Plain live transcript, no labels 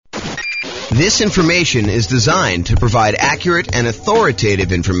This information is designed to provide accurate and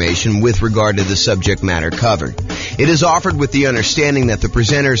authoritative information with regard to the subject matter covered. It is offered with the understanding that the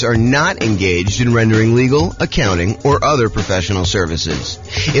presenters are not engaged in rendering legal, accounting, or other professional services.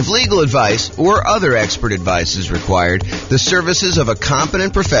 If legal advice or other expert advice is required, the services of a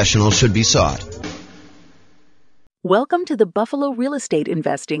competent professional should be sought. Welcome to the Buffalo Real Estate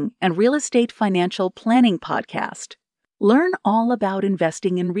Investing and Real Estate Financial Planning Podcast. Learn all about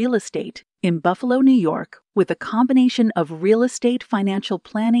investing in real estate in Buffalo, New York, with a combination of real estate financial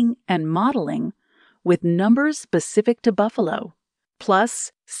planning and modeling with numbers specific to Buffalo,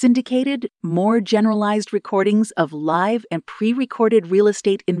 plus syndicated, more generalized recordings of live and pre-recorded real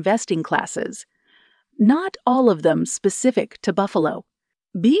estate investing classes, not all of them specific to Buffalo.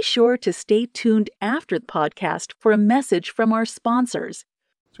 Be sure to stay tuned after the podcast for a message from our sponsors.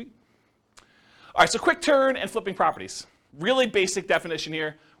 Sweet. All right, so quick turn and flipping properties. Really basic definition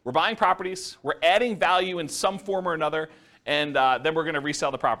here. We're buying properties, we're adding value in some form or another, and then we're going to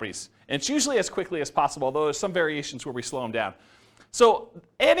resell the properties. And it's usually as quickly as possible, although there's some variations where we slow them down. So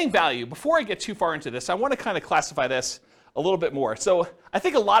adding value, before I get too far into this, I want to kind of classify this a little bit more. So I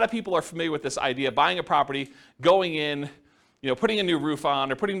think a lot of people are familiar with this idea of buying a property, going in, putting a new roof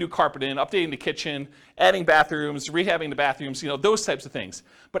on or putting new carpet in, updating the kitchen, adding bathrooms, rehabbing the bathrooms, those types of things.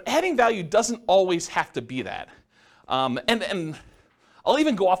 But adding value doesn't always have to be that. And I'll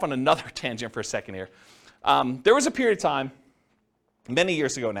even go off on another tangent for a second here. There was a period of time, many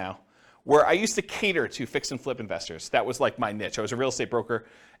years ago now, where I used to cater to fix and flip investors. That was like my niche. I was a real estate broker,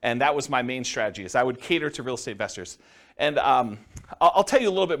 and that was my main strategy, is I would cater to real estate investors. And I'll tell you a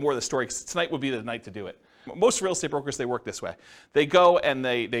little bit more of the story, because tonight would be the night to do it. Most real estate brokers, they work this way. They go and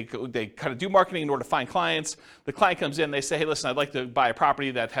they kind of do marketing in order to find clients. The client comes in, they say, hey, listen, I'd like to buy a property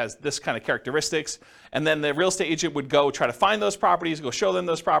that has this kind of characteristics. And then the real estate agent would go try to find those properties, go show them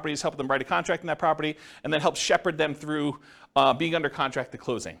those properties, help them write a contract on that property, and then help shepherd them through being under contract to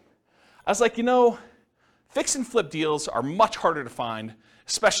closing. I was like, fix and flip deals are much harder to find,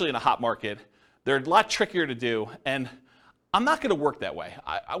 especially in a hot market. They're a lot trickier to do, and I'm not going to work that way.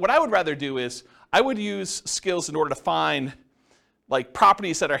 What I would rather do is I would use skills in order to find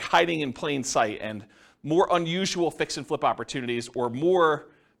properties that are hiding in plain sight and more unusual fix and flip opportunities, or more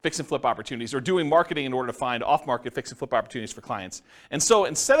fix and flip opportunities, or doing marketing in order to find off-market fix and flip opportunities for clients. And so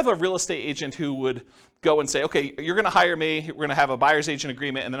instead of a real estate agent who would go and say, okay, you're going to hire me, we're going to have a buyer's agent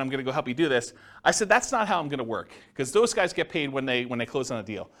agreement, and then I'm going to go help you do this, I said, that's not how I'm going to work, because those guys get paid when they close on a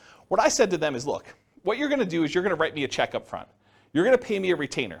deal. What I said to them is, look, what you're going to do is you're going to write me a check up front. You're going to pay me a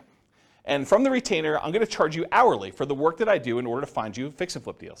retainer. And from the retainer, I'm going to charge you hourly for the work that I do in order to find you fix and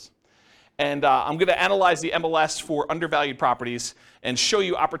flip deals. And I'm going to analyze the MLS for undervalued properties and show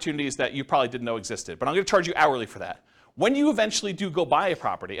you opportunities that you probably didn't know existed. But I'm going to charge you hourly for that. When you eventually do go buy a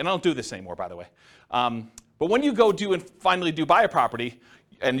property, and I don't do this anymore, by the way, but when you go do and finally do buy a property,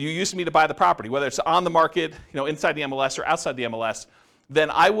 and you use me to buy the property, whether it's on the market, inside the MLS or outside the MLS, then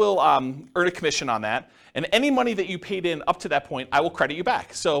I will earn a commission on that. And any money that you paid in up to that point, I will credit you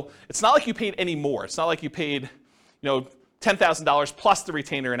back. So it's not like you paid any more. It's not like you paid, $10,000 plus the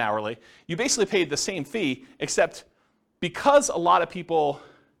retainer and hourly. You basically paid the same fee, except because a lot of people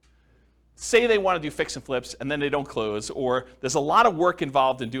say they want to do fix and flips and then they don't close, or there's a lot of work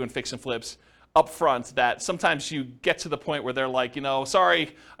involved in doing fix and flips up front, that sometimes you get to the point where they're like,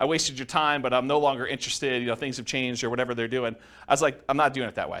 sorry, I wasted your time, but I'm no longer interested, things have changed, or whatever they're doing. I was like, I'm not doing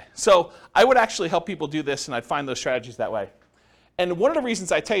it that way. So I would actually help people do this, and I'd find those strategies that way. And one of the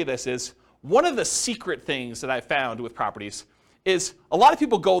reasons I tell you this is, one of the secret things that I found with properties is a lot of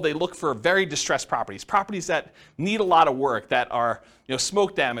people they look for very distressed properties that need a lot of work, that are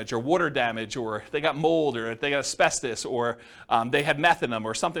smoke damage or water damage, or they got mold, or they got asbestos, or they had meth in them,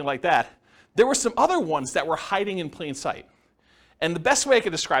 or something like that. There were some other ones that were hiding in plain sight. And the best way I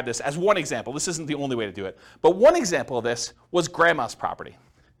could describe this, as one example, this isn't the only way to do it, but one example of this was grandma's property.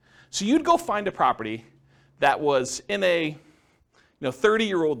 So you'd go find a property that was in a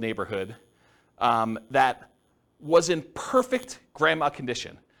 30-year-old neighborhood that was in perfect grandma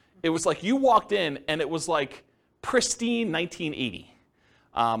condition. It was like you walked in and it was like pristine 1980.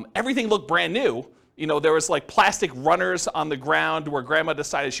 Everything looked brand new. There was plastic runners on the ground where grandma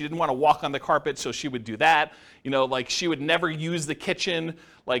decided she didn't want to walk on the carpet, so she would do that. She would never use the kitchen.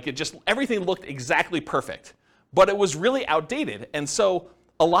 Everything looked exactly perfect. But it was really outdated. And so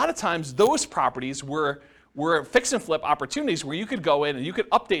a lot of times those properties were fix and flip opportunities where you could go in and you could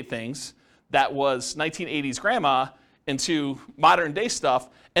update things that was 1980s grandma into modern day stuff,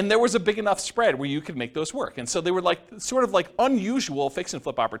 and there was a big enough spread where you could make those work. And so they were sort of unusual fix and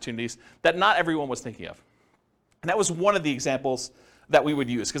flip opportunities that not everyone was thinking of. And that was one of the examples that we would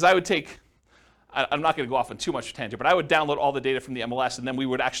use, because I would take I'm not going to go off on too much tangent, but I would download all the data from the MLS, and then we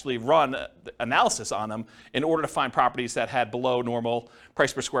would actually run analysis on them in order to find properties that had below normal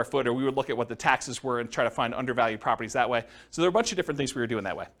price per square foot, or we would look at what the taxes were and try to find undervalued properties that way. So there are a bunch of different things we were doing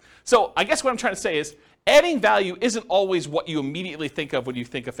that way. So I guess what I'm trying to say is adding value isn't always what you immediately think of when you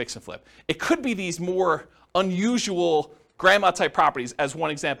think of fix and flip. It could be these more unusual grandma type properties as one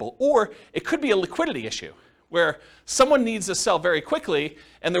example, or it could be a liquidity issue where someone needs to sell very quickly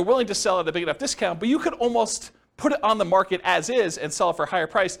and they're willing to sell at a big enough discount, but you could almost put it on the market as is and sell it for a higher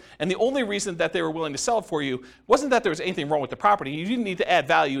price. And the only reason that they were willing to sell it for you wasn't that there was anything wrong with the property. You didn't need to add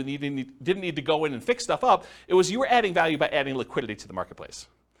value and you didn't need to go in and fix stuff up. It was you were adding value by adding liquidity to the marketplace.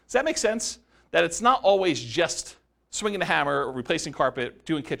 Does that make sense? That it's not always just swinging a hammer, or replacing carpet,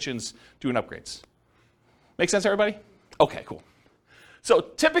 doing kitchens, doing upgrades. Make sense, everybody? Okay, cool. So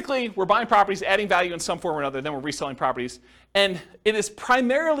typically, we're buying properties, adding value in some form or another, then we're reselling properties, and it is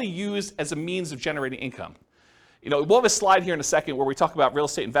primarily used as a means of generating income. We'll have a slide here in a second where we talk about real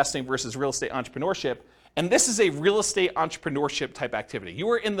estate investing versus real estate entrepreneurship, and this is a real estate entrepreneurship type activity.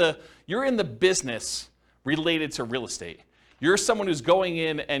 You're in the business related to real estate. You're someone who's going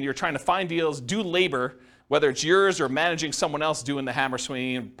in and you're trying to find deals, do labor, whether it's yours or managing someone else doing the hammer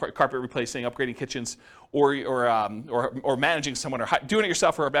swinging, carpet replacing, upgrading kitchens, or managing someone, or doing it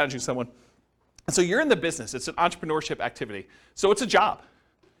yourself, or managing someone. And so you're in the business. It's an entrepreneurship activity. So it's a job.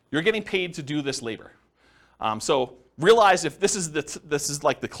 You're getting paid to do this labor. So realize if this is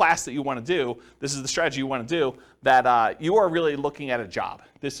like the class that you want to do, this is the strategy you want to do, that you are really looking at a job.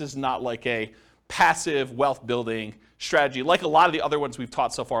 This is not like a passive wealth building strategy like a lot of the other ones we've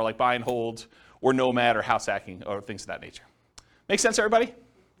taught so far, like buy and hold, or nomad, or house hacking, or things of that nature. Make sense, everybody?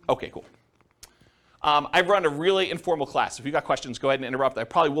 Okay, cool. I run a really informal class. If you got questions, go ahead and interrupt. I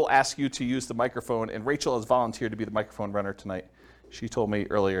probably will ask you to use the microphone, and Rachel has volunteered to be the microphone runner tonight. She told me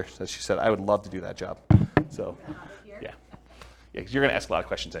earlier that she said, I would love to do that job. So, yeah, because you're going to ask a lot of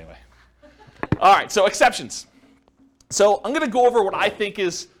questions anyway. All right, so exceptions. So I'm going to go over what I think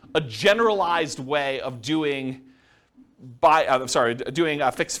is a generalized way of doing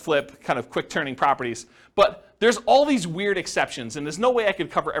fix flip, kind of quick turning properties. But there's all these weird exceptions, and there's no way I could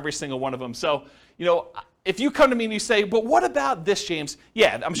cover every single one of them. So, if you come to me and you say, but what about this, James?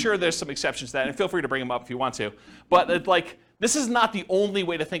 Yeah, I'm sure there's some exceptions to that, and feel free to bring them up if you want to. But this is not the only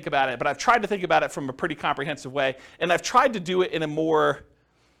way to think about it, but I've tried to think about it from a pretty comprehensive way, and I've tried to do it in a more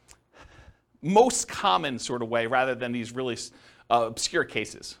most common sort of way rather than these really obscure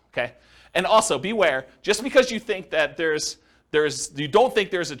cases, okay? And also, beware, just because you think that you don't think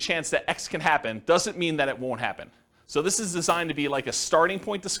there's a chance that X can happen doesn't mean that it won't happen. So this is designed to be like a starting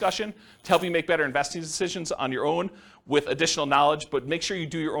point discussion to help you make better investing decisions on your own with additional knowledge, but make sure you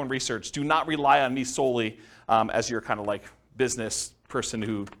do your own research. Do not rely on me solely as your kind of like business person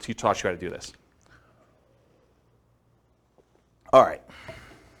who taught you how to do this. All right.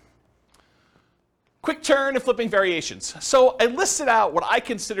 Quick turn and flipping variations. So I listed out what I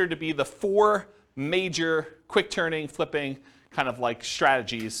consider to be the 4 major quick turning, flipping kind of like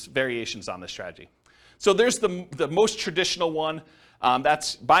strategies, variations on this strategy. So there's the most traditional one.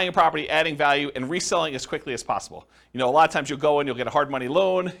 That's buying a property, adding value, and reselling as quickly as possible. A lot of times you'll go in, you'll get a hard money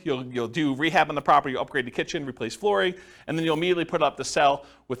loan, you'll do rehab on the property, you'll upgrade the kitchen, replace flooring, and then you'll immediately put it up to sell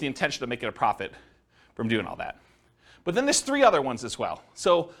with the intention of making a profit from doing all that. But then there's 3 other ones as well.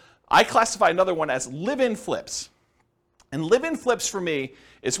 So I classify another one as live-in flips. And live-in flips for me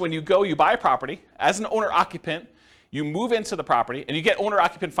is when you buy a property as an owner-occupant, you move into the property, and you get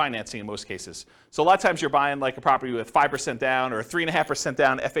owner-occupant financing in most cases. So a lot of times you're buying like a property with 5% down, or 3.5%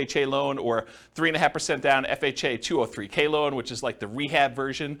 down FHA loan, or 3.5% down FHA 203K loan, which is like the rehab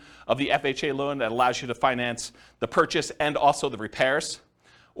version of the FHA loan that allows you to finance the purchase and also the repairs.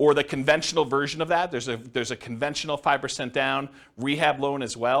 Or the conventional version of that, there's a conventional 5% down rehab loan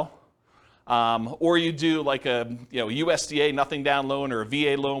as well. Or you do like a USDA nothing down loan, or a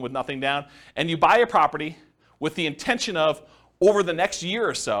VA loan with nothing down, and you buy a property with the intention of, over the next year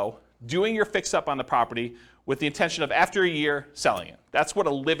or so, doing your fix-up on the property with the intention of, after a year, selling it. That's what a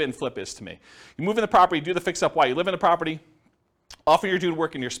live-in flip is to me. You move in the property, do the fix-up while you live in the property, often you're doing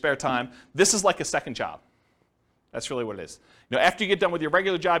work in your spare time. This is like a second job. That's really what it is. After you get done with your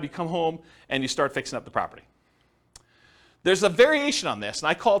regular job, you come home and you start fixing up the property. There's a variation on this, and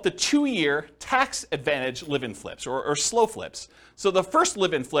I call it the 2-year tax advantage live-in flips, or slow flips. So the first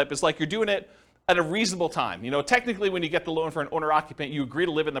live-in flip is like you're doing it at a reasonable time. Technically when you get the loan for an owner-occupant, you agree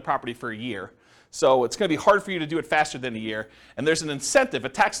to live in the property for a year. So it's going to be hard for you to do it faster than a year. And there's an incentive, a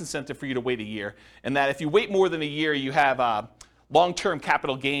tax incentive for you to wait a year. And that if you wait more than a year, you have long-term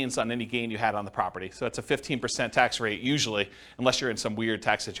capital gains on any gain you had on the property. So that's a 15% tax rate usually, unless you're in some weird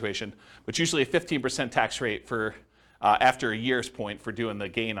tax situation, but usually a 15% tax rate for after a year's point for doing the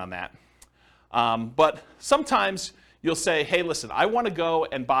gain on that. But sometimes you'll say, hey, listen, I want to go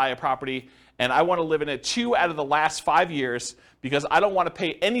and buy a property and I want to live in it 2 out of the last 5 years because I don't want to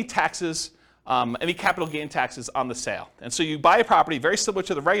pay any taxes, any capital gain taxes on the sale. And so you buy a property very similar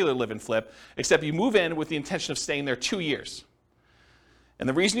to the regular live and flip, except you move in with the intention of staying there 2 years. And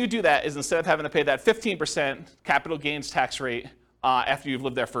the reason you do that is instead of having to pay that 15% capital gains tax rate after you've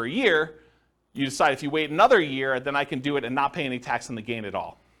lived there for a year, you decide if you wait another year, then I can do it and not pay any tax on the gain at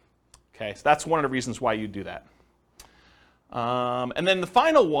all. Okay, so that's one of the reasons why you do that. And then the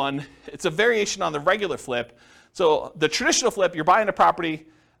final one, it's a variation on the regular flip. So the traditional flip, you're buying a property,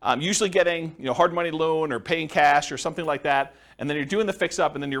 usually getting hard money loan or paying cash or something like that, and then you're doing the fix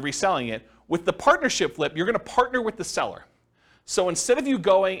up and then you're reselling it. With the partnership flip, you're going to partner with the seller. So instead of you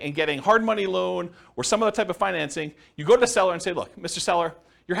going and getting hard money loan or some other type of financing, you go to the seller and say, look, Mr. Seller,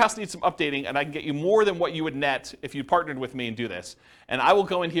 your house needs some updating and I can get you more than what you would net if you partnered with me and do this. And I will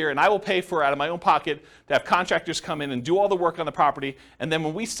go in here and I will pay for out of my own pocket to have contractors come in and do all the work on the property. And then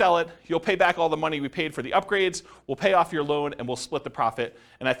when we sell it, you'll pay back all the money we paid for the upgrades, we'll pay off your loan and we'll split the profit.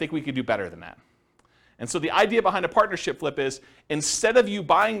 And I think we could do better than that. And so the idea behind a partnership flip is instead of you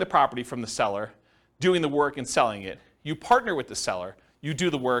buying the property from the seller, doing the work and selling it, you partner with the seller, you do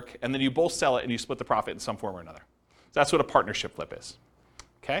the work, and then you both sell it and you split the profit in some form or another. So that's what a partnership flip is.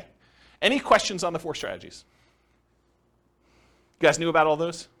 Okay? Any questions on the 4 strategies? You guys knew about all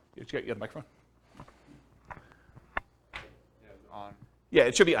those? You got the microphone? On. Yeah,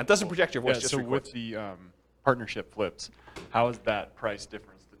 it should be on. It doesn't project your voice. Yeah, just so records. with the partnership flips, how is that price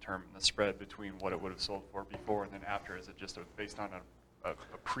difference determined, the spread between what it would have sold for before and then after? Is it just based on a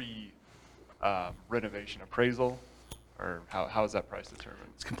pre-renovation appraisal? Or how is that price determined?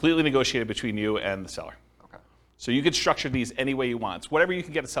 It's completely negotiated between you and the seller. Okay. So you can structure these any way you want. It's whatever you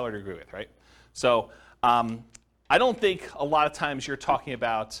can get a seller to agree with, right? So I don't think a lot of times you're talking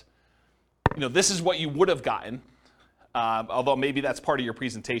about, this is what you would have gotten, although maybe that's part of your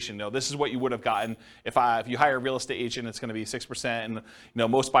presentation. No, this is what you would have gotten if you hire a real estate agent. It's going to be 6%,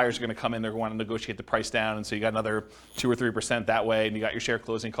 and most buyers are going to come in. They're going to negotiate the price down, and so you got another 2 or 3% that way, and you got your share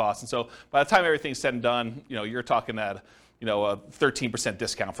closing costs. And so by the time everything's said and done, you're talking at a 13%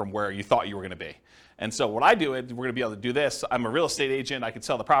 discount from where you thought you were going to be. And so what I do is we're going to be able to do this. I'm a real estate agent. I can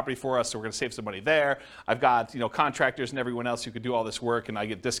sell the property for us, so we're going to save some money there. I've got contractors and everyone else who could do all this work, and I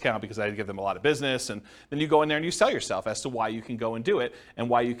get discount because I give them a lot of business. And then you go in there and you sell yourself as to why you can go and do it and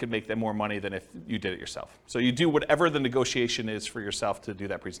why you can make them more money than if you did it yourself. So you do whatever the negotiation is for yourself to do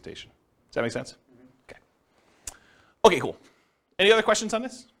that presentation. Does that make sense? Okay. Okay, cool. Any other questions on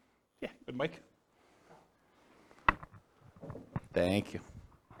this? Yeah, good, Mike. Thank you.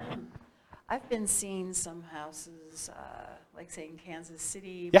 I've been seeing some houses, like say in Kansas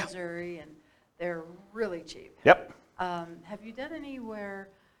City, Yeah. Missouri, and they're really cheap. Yep. Have you done any where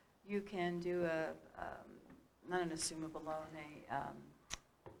you can do not an assumable loan,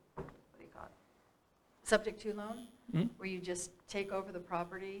 what do you call it? Subject to loan, where you just take over the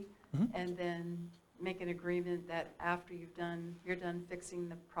property and then make an agreement that after you're done fixing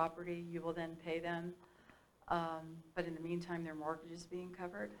the property, you will then pay them. But in the meantime, their mortgage is being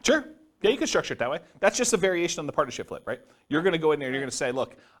covered. Sure. Yeah, you can structure it that way. That's just a variation on the partnership flip, right? You're going to go in there and you're going to say,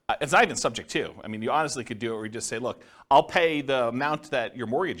 look, it's not even subject to. I mean, you honestly could do it where you just say, look, I'll pay the amount that your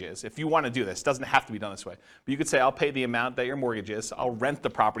mortgage is. If you want to do this, it doesn't have to be done this way. But you could say, I'll pay the amount that your mortgage is. I'll rent the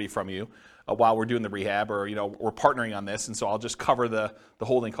property from you while we're doing the rehab, or we're partnering on this, and so I'll just cover the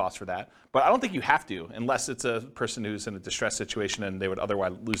holding costs for that. But I don't think you have to, unless it's a person who's in a distressed situation and they would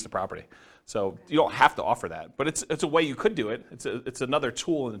otherwise lose the property. So you don't have to offer that, but it's a way you could do it. It's another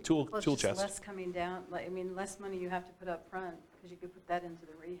tool in the tool Well, it's chest. just less coming down, less money you have to put up front, because you could put that into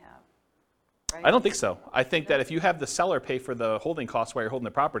the rehab, right? I don't think so. I think that if you have the seller pay for the holding costs while you're holding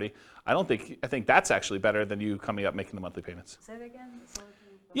the property, I think that's actually better than you coming up making the monthly payments. Say that again?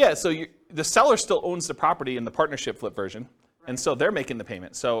 Yeah, so the seller still owns the property in the partnership flip version, and so they're making the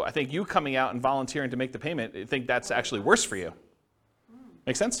payment. So I think you coming out and volunteering to make the payment, I think that's actually worse for you.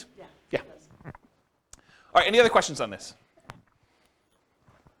 Make sense? Yeah. Yeah. All right, any other questions on this? Do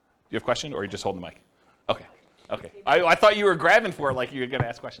you have a question, or are you just holding the mic? Okay. I thought you were grabbing for it like you were going to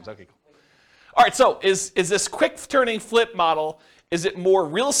ask questions. Okay, cool. All right, so is this quick turning flip model, is it more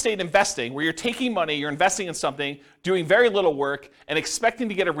real estate investing where you're taking money, you're investing in something, doing very little work, and expecting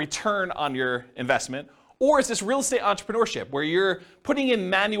to get a return on your investment? Or is this real estate entrepreneurship where you're putting in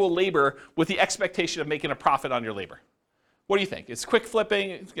manual labor with the expectation of making a profit on your labor? What do you think? Is quick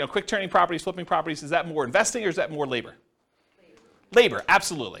flipping, quick turning properties, flipping properties, is that more investing or is that more labor? Labor,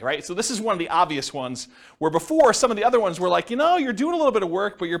 absolutely, right? So this is one of the obvious ones where before some of the other ones were like, you're doing a little bit of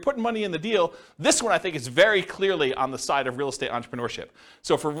work, but you're putting money in the deal. This one I think is very clearly on the side of real estate entrepreneurship.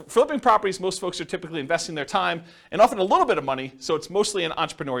 So for flipping properties, most folks are typically investing their time and often a little bit of money, so it's mostly an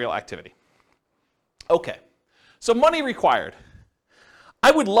entrepreneurial activity. Okay, so money required.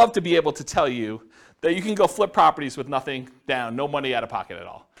 I would love to be able to tell you that you can go flip properties with nothing down, no money out of pocket at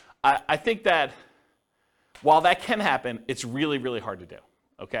all. I think that while that can happen, it's really, really hard to do,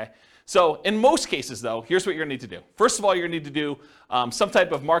 okay? So in most cases, though, here's what you're gonna need to do. First of all, you're gonna need to do some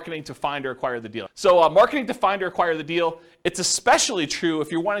type of marketing to find or acquire the deal. So marketing to find or acquire the deal, it's especially true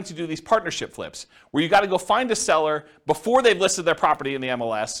if you're wanting to do these partnership flips, where you gotta go find a seller before they've listed their property in the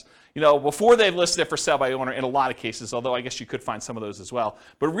MLS, before they've listed it for sale by owner in a lot of cases, although I guess you could find some of those as well.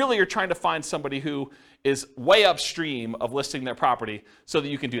 But really you're trying to find somebody who is way upstream of listing their property so that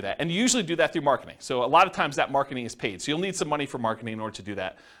you can do that. And you usually do that through marketing. So a lot of times that marketing is paid. So you'll need some money for marketing in order to do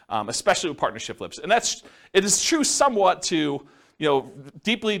that, especially with partnership flips. And it is true somewhat to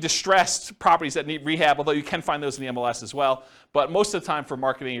deeply distressed properties that need rehab, although you can find those in the MLS as well. But most of the time for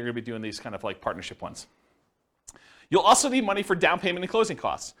marketing, you're gonna be doing these kind of like partnership ones. You'll also need money for down payment and closing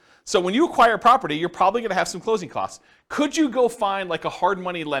costs. So when you acquire property, you're probably gonna have some closing costs. Could you go find like a hard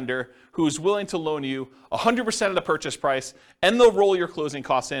money lender who's willing to loan you 100% of the purchase price, and they'll roll your closing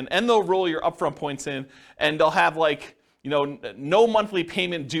costs in, and they'll roll your upfront points in, and they'll have like, no monthly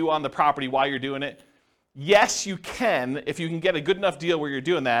payment due on the property while you're doing it? Yes, you can, if you can get a good enough deal where you're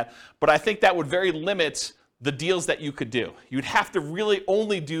doing that, but I think that would very limit the deals that you could do. You'd have to really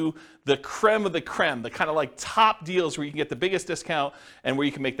only do the creme of the creme, the kind of like top deals where you can get the biggest discount and where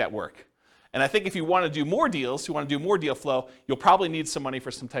you can make that work. And I think if you want to do more deals, you want to do more deal flow, you'll probably need some money for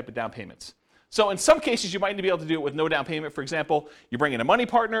some type of down payments. So in some cases, you might be able to do it with no down payment. For example, you bring in a money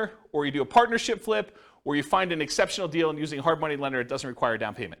partner, or you do a partnership flip, or you find an exceptional deal and using a hard money lender, it doesn't require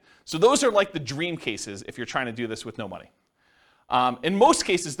down payment. So those are like the dream cases if you're trying to do this with no money. In most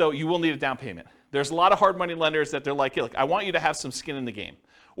cases, though, you will need a down payment. There's a lot of hard money lenders that they're like, hey, look, I want you to have some skin in the game.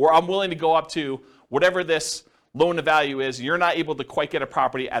 Or I'm willing to go up to whatever this loan to value is. You're not able to quite get a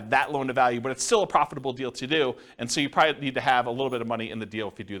property at that loan to value, but it's still a profitable deal to do. And so you probably need to have a little bit of money in the deal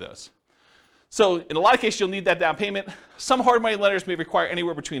if you do those. So in a lot of cases, you'll need that down payment. Some hard money lenders may require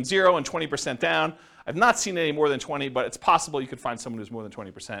anywhere between 0 and 20% down. I've not seen any more than 20, but it's possible you could find someone who's more than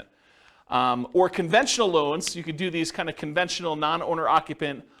 20%. Or conventional loans, you could do these kind of conventional non-owner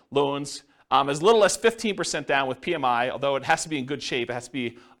occupant loans as little as 15% down with PMI, although it has to be in good shape. It has to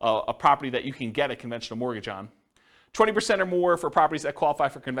be a property that you can get a conventional mortgage on. 20% or more for properties that qualify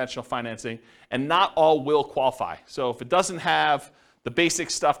for conventional financing, and not all will qualify. So if it doesn't have the basic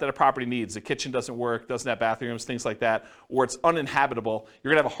stuff that a property needs, the kitchen doesn't work, doesn't have bathrooms, things like that, or it's uninhabitable,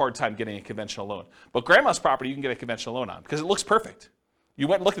 you're gonna have a hard time getting a conventional loan. But grandma's property, you can get a conventional loan on because it looks perfect. You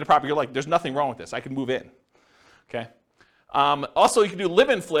went and looked at the property, you're like, there's nothing wrong with this, I can move in, okay? Also, you can do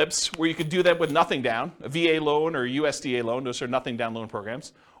live-in flips where you could do that with nothing down, a VA loan or a USDA loan, those are nothing down loan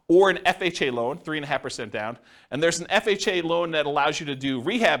programs, or an FHA loan, 3.5% down. And there's an FHA loan that allows you to do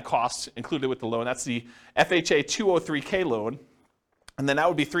rehab costs included with the loan. That's the FHA 203K loan. And then that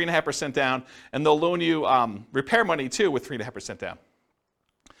would be 3.5% down, and they'll loan you repair money too with 3.5% down.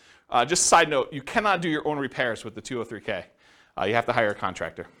 Just a side note, you cannot do your own repairs with the 203K. You have to hire a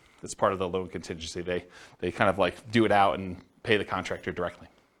contractor. That's part of the loan contingency. They kind of like do it out and pay the contractor directly.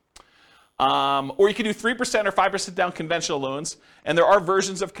 Or you can do 3% or 5% down conventional loans, and there are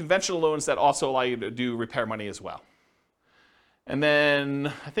versions of conventional loans that also allow you to do repair money as well. And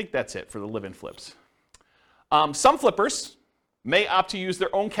then I think that's it for the live-in flips. Some flippers may opt to use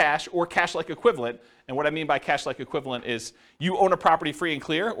their own cash or cash-like equivalent. And what I mean by cash-like equivalent is you own a property free and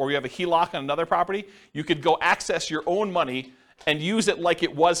clear, or you have a HELOC on another property. You could go access your own money and use it like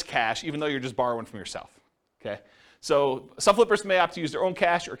it was cash, even though you're just borrowing from yourself. Okay? So some flippers may opt to use their own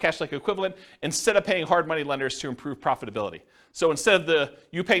cash or cash-like equivalent instead of paying hard money lenders to improve profitability. So instead of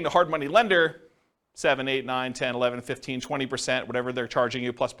you paying the hard money lender 7, 8, 9, 10, 11, 15, 20%, whatever they're charging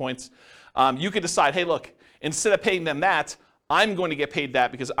you plus points, you could decide, hey, look, instead of paying them that, I'm going to get paid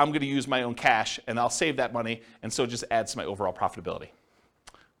that because I'm going to use my own cash and I'll save that money, and so it just adds to my overall profitability.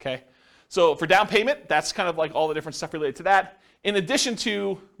 Okay? So for down payment, that's kind of like all the different stuff related to that. In addition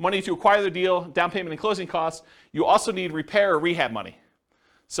to money to acquire the deal, down payment and closing costs, you also need repair or rehab money.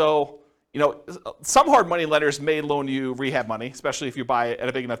 So, some hard money lenders may loan you rehab money, especially if you buy it at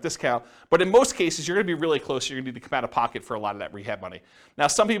a big enough discount. But in most cases, you're going to be really close. You're going to need to come out of pocket for a lot of that rehab money. Now,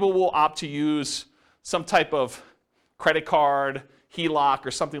 some people will opt to use some type of credit card, HELOC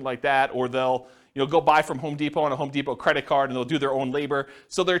or something like that, or they'll go buy from Home Depot on a Home Depot credit card, and they'll do their own labor.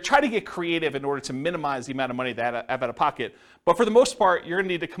 So they're trying to get creative in order to minimize the amount of money they have out of pocket. But for the most part, you're going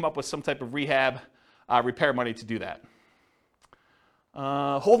to need to come up with some type of rehab, repair money to do that.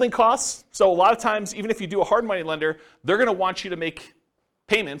 Holding costs. So a lot of times, even if you do a hard money lender, they're going to want you to make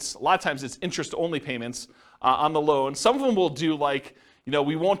payments. A lot of times it's interest-only payments on the loan. Some of them will do like,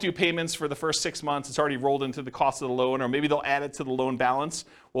 we won't do payments for the first 6 months. It's already rolled into the cost of the loan, or maybe they'll add it to the loan balance.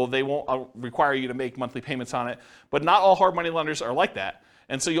 Well, they won't require you to make monthly payments on it. But not all hard money lenders are like that.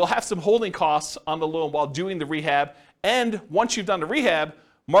 And so you'll have some holding costs on the loan while doing the rehab. And once you've done the rehab,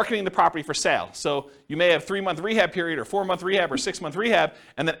 marketing the property for sale. So you may have 3-month rehab period, or 4-month rehab, or 6-month rehab,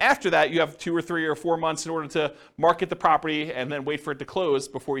 and then after that you have 2 or 3 or 4 months in order to market the property and then wait for it to close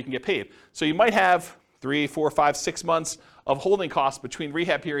before you can get paid. So you might have 3, 4, 5, 6 months of holding costs between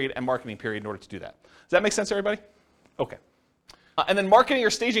rehab period and marketing period in order to do that. Does that make sense, everybody? Okay. And then marketing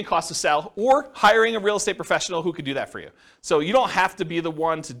or staging costs to sell, or hiring a real estate professional who could do that for you. So you don't have to be the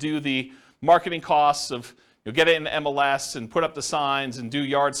one to do the marketing costs of get it in MLS and put up the signs and do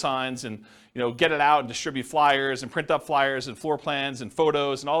yard signs and get it out and distribute flyers and print up flyers and floor plans and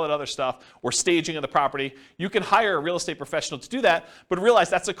photos and all that other stuff, or staging of the property. You can hire a real estate professional to do that, but realize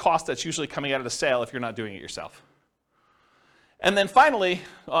that's a cost that's usually coming out of the sale if you're not doing it yourself. And then finally,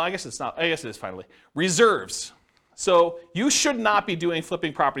 I guess it is finally, reserves. So you should not be doing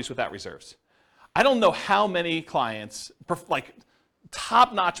flipping properties without reserves. I don't know how many clients, like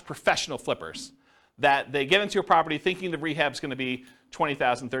top-notch professional flippers, that they get into a property thinking the rehab's going to be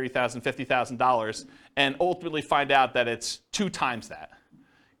 $20,000, $30,000, $50,000, and ultimately find out that it's 2 times that.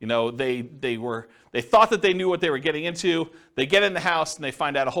 They thought that they knew what they were getting into. They get in the house and they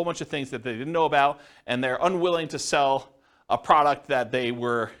find out a whole bunch of things that they didn't know about, and they're unwilling to sell a product that they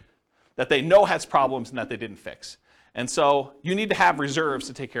know has problems and that they didn't fix. And so you need to have reserves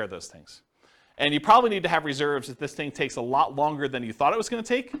to take care of those things. And you probably need to have reserves if this thing takes a lot longer than you thought it was going to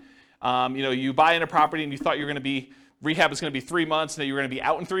take. You buy in a property and you thought rehab is going to be 3 months, and that you're going to be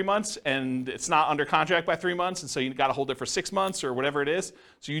out in 3 months, and it's not under contract by 3 months, and so you got to hold it for 6 months or whatever it is.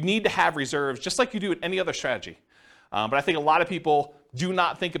 So you need to have reserves, just like you do with any other strategy. But I think a lot of people do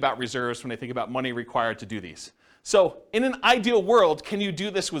not think about reserves when they think about money required to do these. So in an ideal world, can you do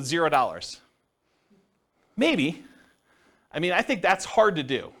this with $0? Maybe. I think that's hard to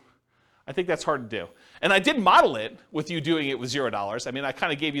do. And I did model it with you doing it with $0. I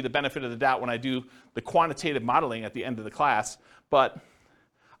kind of gave you the benefit of the doubt when I do the quantitative modeling at the end of the class, but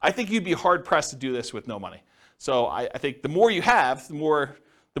I think you'd be hard-pressed to do this with no money. So I think the more you have, the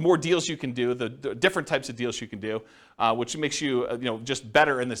more deals you can do, the different types of deals you can do, which makes you just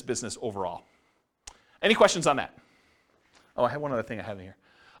better in this business overall. Any questions on that? Oh, I have one other thing I have in here.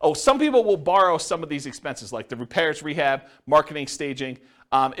 Oh, some people will borrow some of these expenses, like the repairs, rehab, marketing, staging.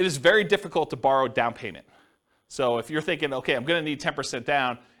 It is very difficult to borrow down payment. So if you're thinking, okay, I'm going to need 10%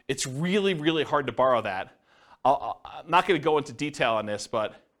 down, it's really, really hard to borrow that. I'm not going to go into detail on this,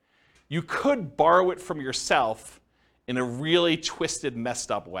 but you could borrow it from yourself in a really twisted, messed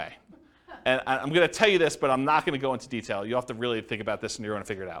up way. And I'm going to tell you this, but I'm not going to go into detail. You'll have to really think about this and you're going to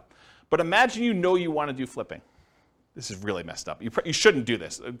figure it out. But imagine you want to do flipping. This is really messed up. You shouldn't do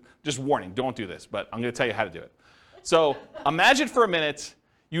this. Just warning, don't do this, but I'm going to tell you how to do it. So imagine for a minute,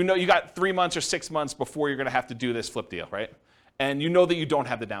 you got 3 months or 6 months before you're going to have to do this flip deal, right? And you know that you don't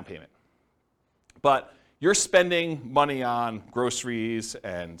have the down payment. But you're spending money on groceries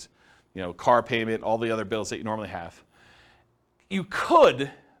and car payment, all the other bills that you normally have. You could,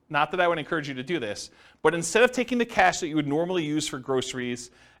 not that I would encourage you to do this, but instead of taking the cash that you would normally use for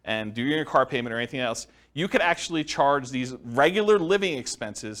groceries and do your car payment or anything else, you could actually charge these regular living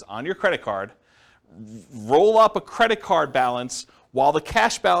expenses on your credit card, roll up a credit card balance while the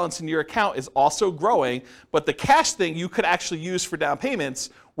cash balance in your account is also growing, but the cash thing you could actually use for down payments,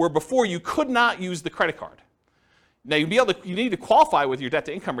 where before you could not use the credit card. Now you need to qualify with your debt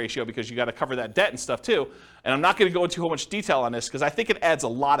to income ratio because you got to cover that debt and stuff too. And I'm not going to go into too much detail on this because I think it adds a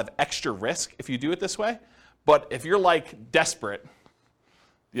lot of extra risk if you do it this way. But if you're like desperate,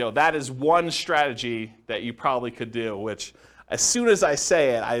 that is one strategy that you probably could do, which as soon as I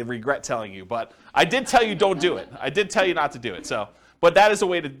say it, I regret telling you. But I did tell you don't do it. I did tell you not to do it. But that is a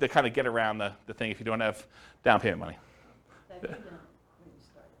way to kind of get around the thing if you don't have down payment money. Have you done it when you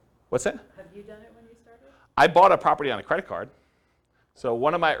started? What's that? Have you done it when you started? I bought a property on a credit card. So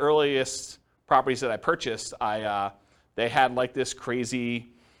one of my earliest properties that I purchased, they had like this crazy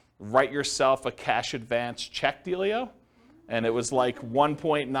write yourself a cash advance check dealio. And it was like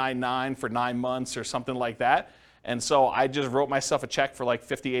 1.99 for 9 months or something like that. And so I just wrote myself a check for like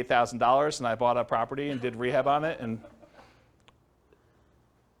 $58,000 and I bought a property and did rehab on it. And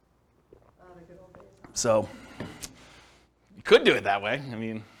So you could do it that way. I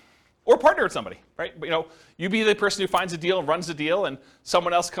mean, or partner with somebody, right? But, you be the person who finds a deal and runs the deal, and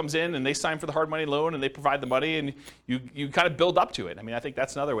someone else comes in and they sign for the hard money loan and they provide the money, and you kind of build up to it. I mean, I think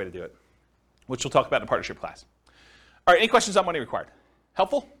that's another way to do it, which we'll talk about in the partnership class. All right, any questions on money required?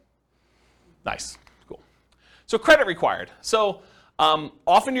 Helpful? Nice, cool. So credit required. So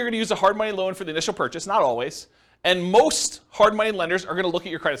often you're going to use a hard money loan for the initial purchase, not always. And most hard money lenders are going to look at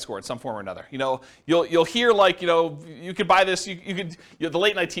your credit score in some form or another. You'll hear like, you could buy this. You could. The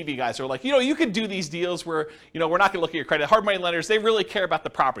late night TV guys are like, you could do these deals where, we're not going to look at your credit. Hard money lenders, they really care about the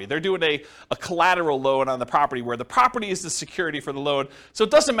property. They're doing a collateral loan on the property where the property is the security for the loan. So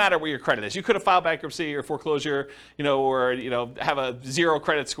it doesn't matter where your credit is. You could have filed bankruptcy or foreclosure, or have a 0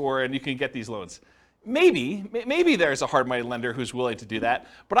 credit score and you can get these loans. Maybe there's a hard money lender who's willing to do that,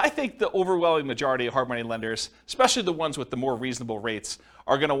 but I think the overwhelming majority of hard money lenders, especially the ones with the more reasonable rates,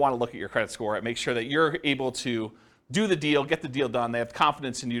 are going to want to look at your credit score and make sure that you're able to do the deal, get the deal done. They have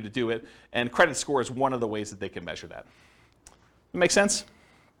confidence in you to do it, and credit score is one of the ways that they can measure that. Make sense?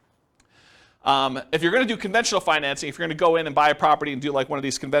 If you're going to do conventional financing, if you're going to go in and buy a property and do like one of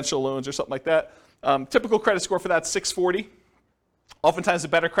these conventional loans or something like that, typical credit score for that's 640. Oftentimes, the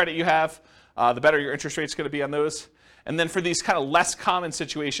better credit you have, the better your interest rate's going to be on those. And then for these kind of less common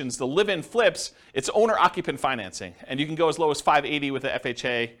situations, the live-in flips, it's owner-occupant financing. And you can go as low as 580 with the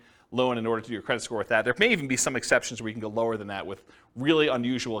FHA loan in order to do your credit score with that. There may even be some exceptions where you can go lower than that with really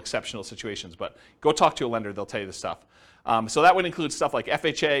unusual, exceptional situations. But go talk to a lender. They'll tell you this stuff. So that would include stuff like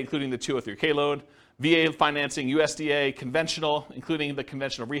FHA, including the 203K loan, VA financing, USDA, conventional, including the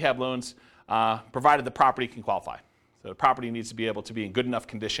conventional rehab loans, provided the property can qualify. So the property needs to be able to be in good enough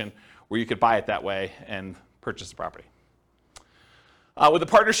condition where you could buy it that way and purchase the property. With a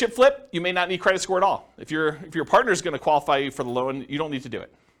partnership flip, you may not need credit score at all. If your partner is going to qualify you for the loan, you don't need to do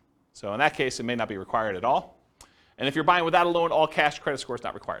it. So in that case, it may not be required at all. And if you're buying without a loan, all cash, credit score is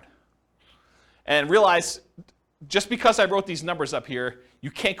not required. And realize, just because I wrote these numbers up here, you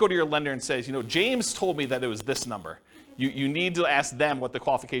can't go to your lender and say, James told me that it was this number. You need to ask them what the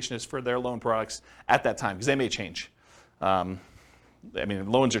qualification is for their loan products at that time, because they may change.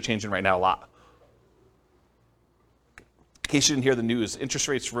 Loans are changing right now a lot. In case you didn't hear the news, interest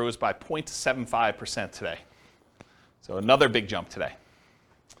rates rose by 0.75% today. So another big jump today.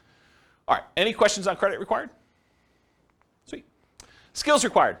 All right, any questions on credit required? Sweet. Skills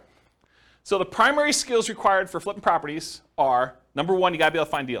required. So the primary skills required for flipping properties are, number one, you got to be able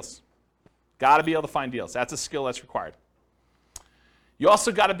to find deals. Got to be able to find deals. That's a skill that's required. You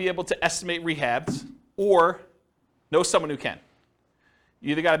also got to be able to estimate rehabs or know someone who can.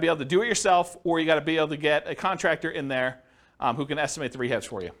 You either got to be able to do it yourself, or you got to be able to get a contractor in there who can estimate the rehabs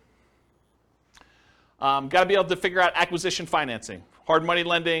for you. Got to be able to figure out acquisition financing, hard money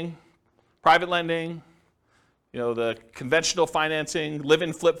lending, private lending, the conventional financing,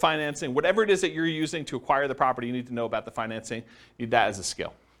 live-in flip financing, whatever it is that you're using to acquire the property, you need to know about the financing. You need that as a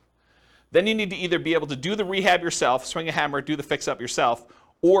skill. Then you need to either be able to do the rehab yourself, swing a hammer, do the fix-up yourself,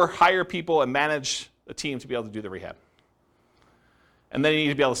 or hire people and manage a team to be able to do the rehab. And then you need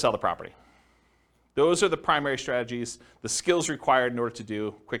to be able to sell the property. Those are the primary strategies, the skills required in order to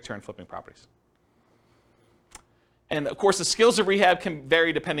do quick turn flipping properties. And of course, the skills of rehab can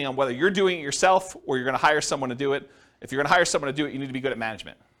vary depending on whether you're doing it yourself or you're going to hire someone to do it. If you're going to hire someone to do it, you need to be good at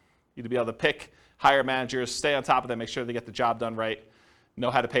management. You need to be able to pick, hire managers, stay on top of them, make sure they get the job done right,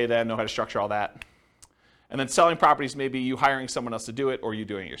 know how to pay them, know how to structure all that. And then selling properties may be you hiring someone else to do it or you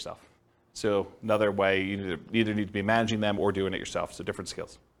doing it yourself. So another way, you either need to be managing them or doing it yourself. So different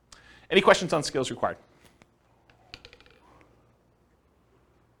skills. Any questions on skills required?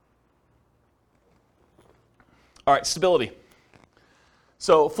 All right, stability.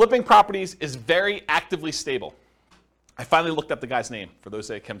 So flipping properties is very actively stable. I finally looked up the guy's name, for those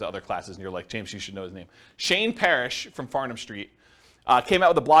that came to other classes and you're like, James, you should know his name. Shane Parrish from Farnham Street came out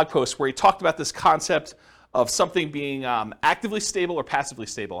with a blog post where he talked about this concept of something being actively stable or passively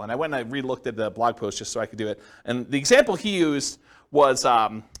stable. And I went and I re-looked at the blog post just so I could do it. And the example he used was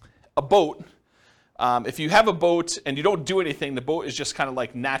a boat. If you have a boat and you don't do anything, the boat is just kind of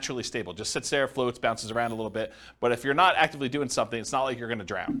like naturally stable. Just sits there, floats, bounces around a little bit. But if you're not actively doing something, it's not like you're going to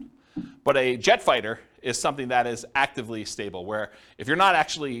drown. But a jet fighter is something that is actively stable, where if you're not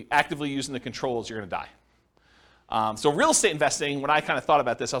actually actively using the controls, you're going to die. So real estate investing, when I kind of thought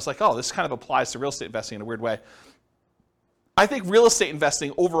about this, I was like, oh, this kind of applies to real estate investing in a weird way. I think real estate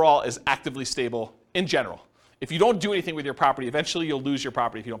investing overall is actively stable in general. If you don't do anything with your property, eventually you'll lose your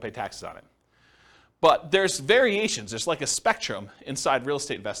property if you don't pay taxes on it. But there's variations. There's like a spectrum inside real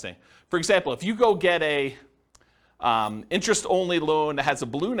estate investing. For example, if you go get a interest-only loan that has a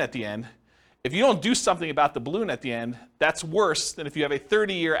balloon at the end, If you don't do something about the balloon at the end, that's worse than if you have a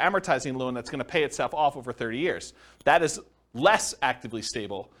 30-year amortizing loan that's going to pay itself off over 30 years. That is less actively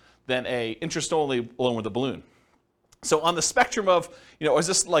stable than a interest-only loan with a balloon. So on the spectrum of, is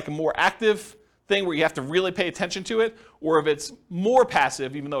this like a more active thing where you have to really pay attention to it, or if it's more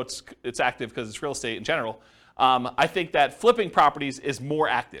passive, even though it's active because it's real estate in general, I think that flipping properties is more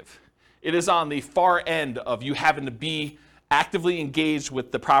active. It is on the far end of you having to be actively engaged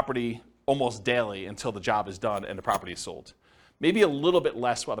with the property almost daily until the job is done and the property is sold. Maybe a little bit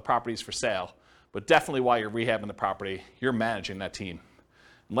less while the property is for sale, but definitely while you're rehabbing the property, you're managing that team.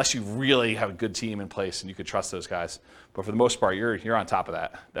 Unless you really have a good team in place and you could trust those guys. But for the most part, you're on top of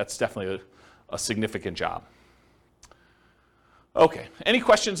that. That's definitely a significant job. Okay, any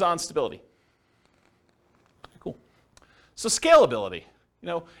questions on stability? Cool. So scalability.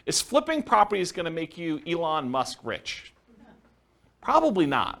 Is flipping properties going to make you Elon Musk rich? Probably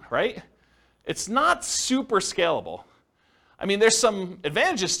not, right? It's not super scalable. I mean, there's some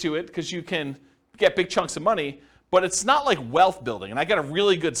advantages to it because you can get big chunks of money, but it's not like wealth building. And I got a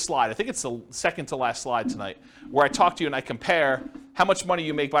really good slide. I think it's the second to last slide tonight, where I talk to you and I compare how much money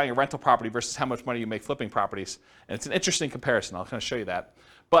you make buying a rental property versus how much money you make flipping properties. And it's an interesting comparison. I'll kind of show you that.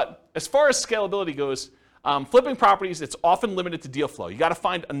 But as far as scalability goes, flipping properties, it's often limited to deal flow. You got to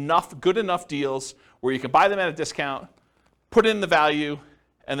find good enough deals where you can buy them at a discount, put in the value,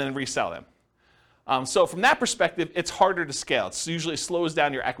 and then resell them. So from that perspective, it's harder to scale. It usually slows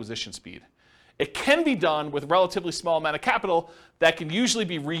down your acquisition speed. It can be done with a relatively small amount of capital that can usually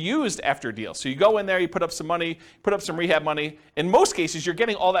be reused after a deal. So you go in there, you put up some money, put up some rehab money. In most cases, you're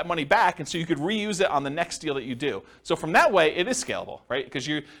getting all that money back, and so you could reuse it on the next deal that you do. So from that way, it is scalable, right? Because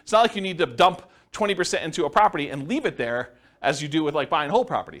it's not like you need to dump 20% into a property and leave it there as you do with like buy and hold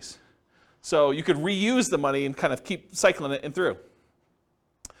properties. So you could reuse the money and kind of keep cycling it in through.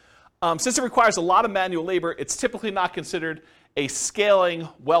 Since it requires a lot of manual labor, it's typically not considered a scaling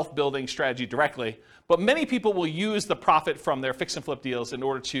wealth building strategy directly, but many people will use the profit from their fix and flip deals in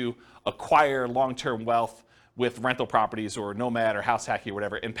order to acquire long-term wealth with rental properties or nomad or house hacking or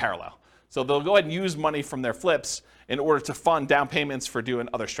whatever in parallel. So they'll go ahead and use money from their flips in order to fund down payments for doing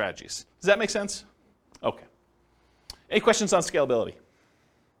other strategies. Does that make sense? Okay. Any questions on scalability?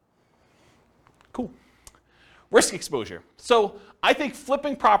 Cool. Risk exposure. So I think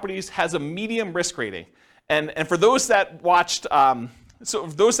flipping properties has a medium risk rating. And for those that watched, so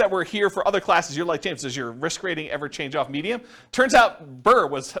those that were here for other classes, you're like, James, does your risk rating ever change off medium? Turns out Burr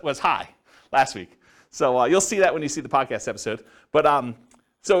was high last week. So you'll see that when you see the podcast episode. But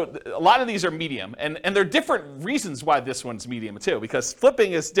so a lot of these are medium. And there are different reasons why this one's medium too, because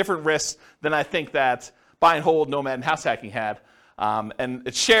flipping is different risks than I think that buy and hold, nomad, and house hacking had. And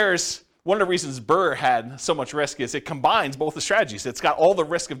it shares, one of the reasons Burr had so much risk is it combines both the strategies. It's got all the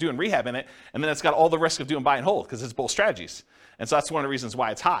risk of doing rehab in it, and then it's got all the risk of doing buy and hold because it's both strategies. And so that's one of the reasons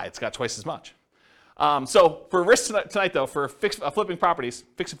why it's high. It's got twice as much. So for risk tonight though, for flipping properties,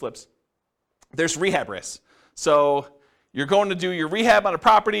 fix and flips, there's rehab risks. So you're going to do your rehab on a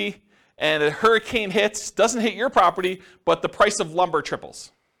property, and a hurricane hits, doesn't hit your property, but the price of lumber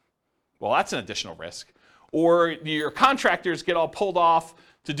triples. Well, that's an additional risk. Or your contractors get all pulled off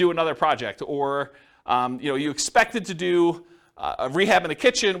to do another project, or you expected to do a rehab in the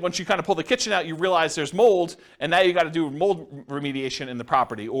kitchen. Once you kind of pull the kitchen out, you realize there's mold, and now you got to do mold remediation in the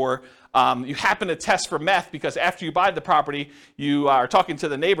property. Or you happen to test for meth because after you buy the property, you are talking to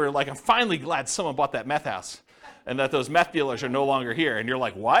the neighbor like, I'm finally glad someone bought that meth house, and that those meth dealers are no longer here. And you're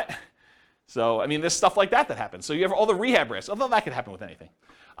like, what? So, I mean, there's stuff like that happens. So you have all the rehab risks, although that could happen with anything.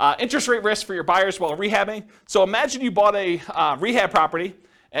 Interest rate risk for your buyers while rehabbing. So imagine you bought a rehab property,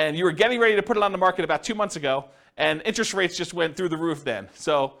 and you were getting ready to put it on the market about 2 months ago, and interest rates just went through the roof then.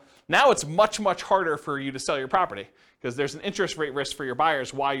 So now it's much, much harder for you to sell your property because there's an interest rate risk for your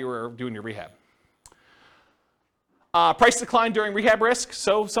buyers while you were doing your rehab. Price decline during rehab risk.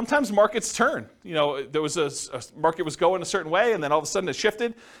 So sometimes markets turn. There was a market was going a certain way, and then all of a sudden it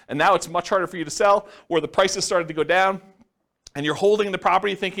shifted, and now it's much harder for you to sell, or the prices started to go down. And you're holding the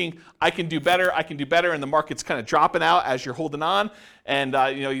property thinking, I can do better, and the market's kind of dropping out as you're holding on. And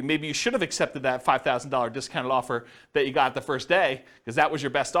maybe you should have accepted that $5,000 discounted offer that you got the first day, because that was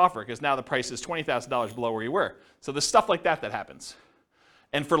your best offer, because now the price is $20,000 below where you were. So there's stuff like that happens.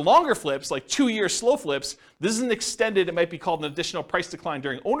 And for longer flips, like 2-year slow flips, this is an extended, it might be called an additional price decline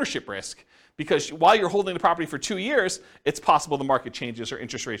during ownership risk, because while you're holding the property for 2 years, it's possible the market changes or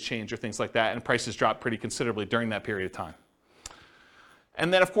interest rates change or things like that, and prices drop pretty considerably during that period of time.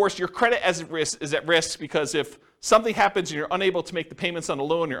 And then, of course, your credit is at risk because if something happens and you're unable to make the payments on the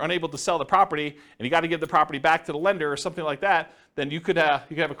loan, you're unable to sell the property, and you got to give the property back to the lender or something like that, then you could have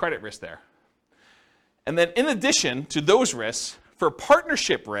a credit risk there. And then in addition to those risks, for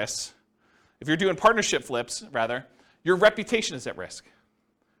partnership risks, if you're doing partnership flips, rather, your reputation is at risk,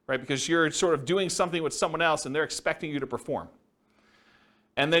 right? Because you're sort of doing something with someone else and they're expecting you to perform.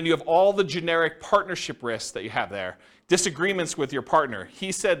 And then you have all the generic partnership risks that you have there. Disagreements with your partner.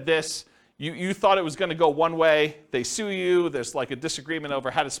 He said this, you thought it was going to go one way, they sue you, there's like a disagreement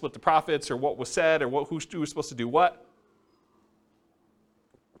over how to split the profits or what was said or who was supposed to do what.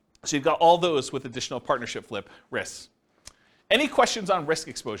 So you've got all those with additional partnership flip risks. Any questions on risk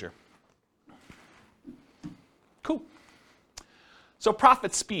exposure? Cool. So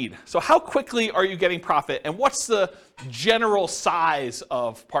profit speed. So how quickly are you getting profit, and what's the general size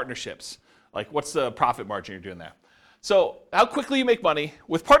of partnerships? Like what's the profit margin you're doing there? So how quickly you make money.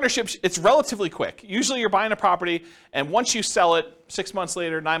 With partnerships, it's relatively quick. Usually you're buying a property, and once you sell it, 6 months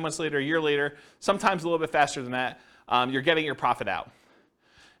later, 9 months later, a year later, sometimes a little bit faster than that, you're getting your profit out.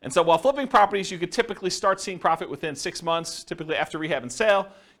 And so while flipping properties, you could typically start seeing profit within 6 months, typically after rehab and sale.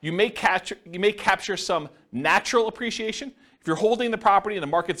 You may capture some natural appreciation. If you're holding the property and the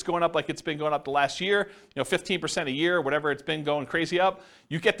market's going up like it's been going up the last year, 15% a year, whatever it's been going crazy up,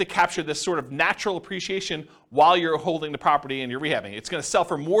 you get to capture this sort of natural appreciation while you're holding the property and you're rehabbing. It's going to sell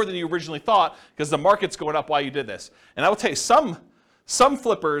for more than you originally thought because the market's going up while you did this. And I will tell you, some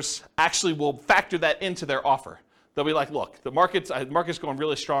flippers actually will factor that into their offer. They'll be like, look, the market's going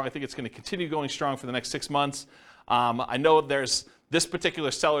really strong. I think it's going to continue going strong for the next 6 months. I know this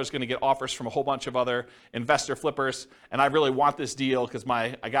particular seller is going to get offers from a whole bunch of other investor flippers, and I really want this deal because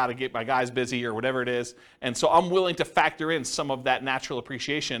I got to get my guys busy or whatever it is. And so I'm willing to factor in some of that natural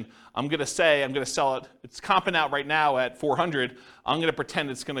appreciation. I'm going to sell it. It's comping out right now at 400. I'm going to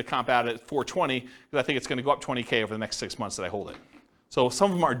pretend it's going to comp out at 420 because I think it's going to go up 20K over the next 6 months that I hold it. So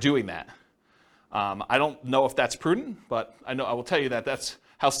some of them are doing that. I don't know if that's prudent, but I will tell you that that's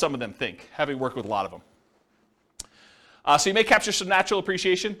how some of them think, having worked with a lot of them. So you may capture some natural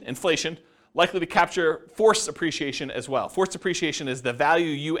appreciation, inflation, likely to capture forced appreciation as well. Forced appreciation is the value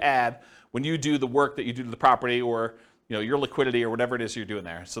you add when you do the work that you do to the property or your liquidity or whatever it is you're doing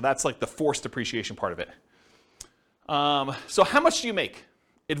there. So that's like the forced appreciation part of it. So how much do you make?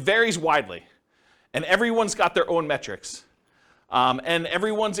 It varies widely, and everyone's got their own metrics. And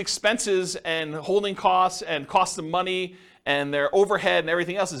everyone's expenses and holding costs and costs of money and their overhead and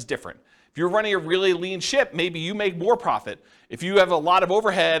everything else is different. If you're running a really lean ship, maybe you make more profit. If you have a lot of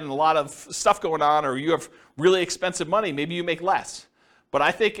overhead and a lot of stuff going on, or you have really expensive money, maybe you make less. But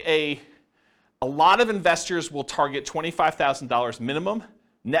I think a lot of investors will target $25,000 minimum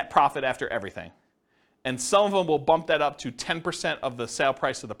net profit after everything. And some of them will bump that up to 10% of the sale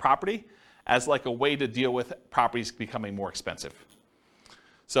price of the property as like a way to deal with properties becoming more expensive.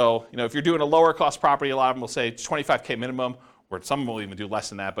 So, if you're doing a lower cost property, a lot of them will say $25K minimum, or some will even do less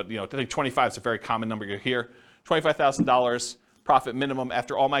than that, but I think 25 is a very common number you hear. $25,000 profit minimum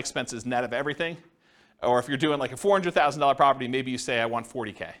after all my expenses net of everything. Or if you're doing like a $400,000 property, maybe you say I want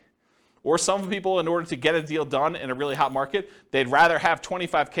 40K. Or some people, in order to get a deal done in a really hot market, they'd rather have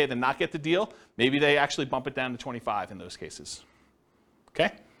 25K than not get the deal. Maybe they actually bump it down to 25 in those cases.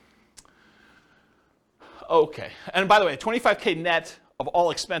 Okay? Okay, and by the way, 25K net of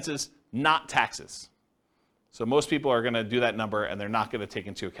all expenses, not taxes. So most people are going to do that number, and they're not going to take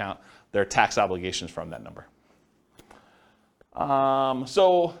into account their tax obligations from that number.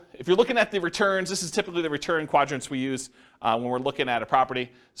 So if you're looking at the returns, this is typically the return quadrants we use when we're looking at a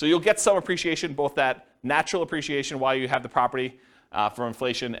property. So you'll get some appreciation, both that natural appreciation while you have the property from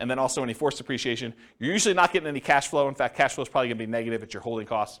inflation, and then also any forced appreciation. You're usually not getting any cash flow. In fact, cash flow is probably going to be negative at your holding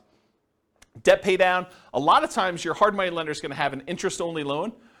costs. Debt pay down, a lot of times your hard money lender is going to have an interest-only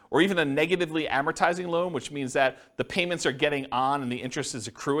loan or even a negatively amortizing loan, which means that the payments are getting on and the interest is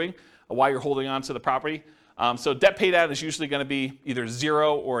accruing while you're holding on to the property. So debt pay down is usually going to be either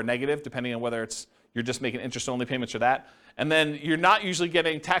zero or a negative, depending on whether you're just making interest-only payments or that. And then you're not usually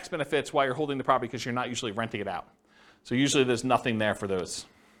getting tax benefits while you're holding the property because you're not usually renting it out. So usually there's nothing there for those.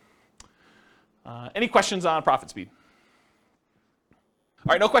 Any questions on profit speed?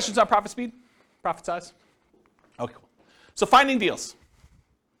 All right, no questions on profit speed? Profit size? Okay, cool. So finding deals.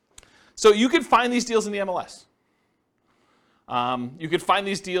 So you can find these deals in the MLS. You can find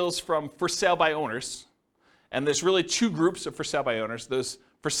these deals from for sale by owners. And there's really two groups of for sale by owners. Those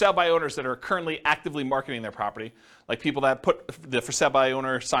for sale by owners that are currently actively marketing their property, like people that put the for sale by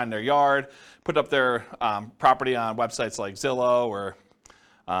owner sign their yard, put up their property on websites like Zillow or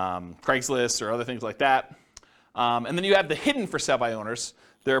Craigslist or other things like that. And then you have the hidden for sale by owners.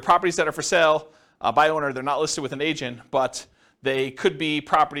 There are properties that are for sale by owner. They're not listed with an agent, but they could be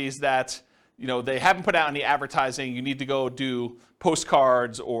properties that they haven't put out any advertising. You need to go do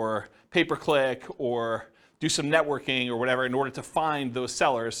postcards or pay-per-click or do some networking or whatever in order to find those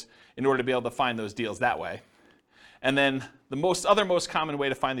sellers, in order to be able to find those deals that way. And then the other most common way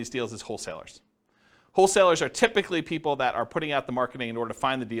to find these deals is wholesalers. Wholesalers are typically people that are putting out the marketing in order to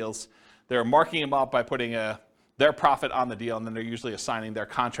find the deals. They're marking them up by putting their profit on the deal, and then they're usually assigning their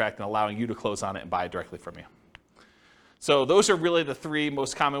contract and allowing you to close on it and buy it directly from you. So those are really the three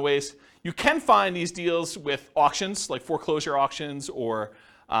most common ways. You can find these deals with auctions, like foreclosure auctions or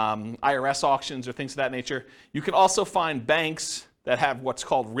IRS auctions or things of that nature. You can also find banks that have what's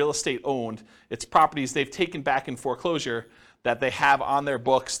called real estate owned. It's properties they've taken back in foreclosure that they have on their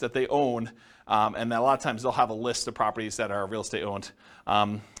books that they own, and a lot of times they'll have a list of properties that are real estate owned.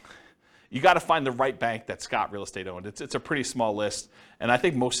 You got to find the right bank that's got real estate owned. It's a pretty small list, and I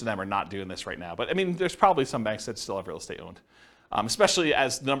think most of them are not doing this right now. But I mean, there's probably some banks that still have real estate owned, especially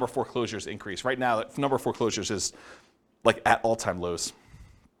as the number of foreclosures increase. Right now, the number of foreclosures is like at all-time lows.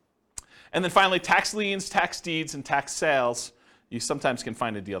 And then finally, tax liens, tax deeds, and tax sales. You sometimes can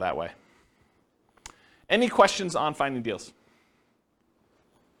find a deal that way. Any questions on finding deals?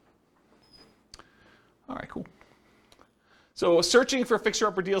 All right, cool. So searching for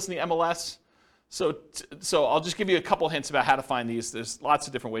fixer-upper deals in the MLS. So I'll just give you a couple hints about how to find these. There's lots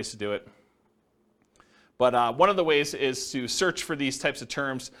of different ways to do it. But one of the ways is to search for these types of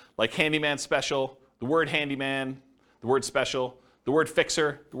terms like handyman special, the word handyman, the word special, the word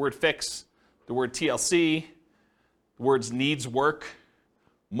fixer, the word fix, the word TLC, the words needs work,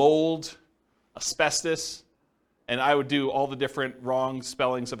 mold, asbestos, and I would do all the different wrong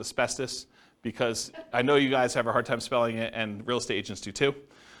spellings of asbestos, because I know you guys have a hard time spelling it, and real estate agents do too.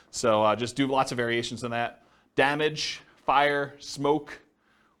 So just do lots of variations on that. Damage, fire, smoke,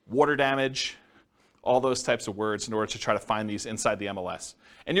 water damage, all those types of words in order to try to find these inside the MLS.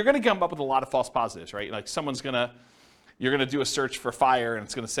 And you're going to come up with a lot of false positives, right? Like you're going to do a search for fire, and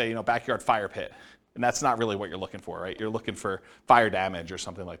it's going to say, backyard fire pit. And that's not really what you're looking for, right? You're looking for fire damage or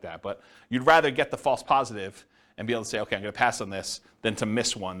something like that. But you'd rather get the false positive and be able to say, okay, I'm going to pass on this, than to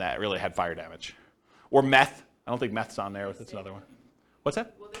miss one that really had fire damage. Or meth. I don't think meth's on there. That's another one. What's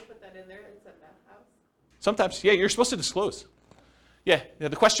that? Will they put that in there? It's a meth house? Sometimes. Yeah, you're supposed to disclose. Yeah,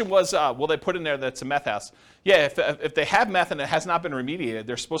 the question was, will they put in there that it's a meth house? Yeah, if they have meth and it has not been remediated,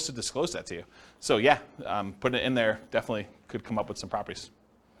 they're supposed to disclose that to you. So yeah, putting it in there definitely could come up with some properties.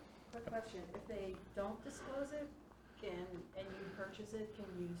 Quick question, if they don't disclose it, and you purchase it, can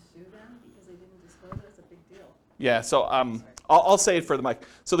you sue them because they didn't disclose it? It's a big deal. Yeah, so I'll say it for the mic.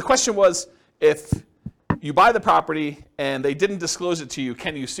 So the question was, if you buy the property and they didn't disclose it to you,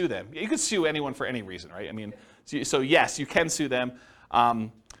 can you sue them? You could sue anyone for any reason, right? I mean, so yes, you can sue them.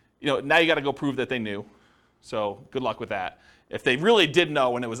 Now you got to go prove that they knew. So good luck with that. If they really did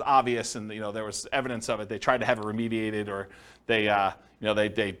know and it was obvious and there was evidence of it, they tried to have it remediated, or they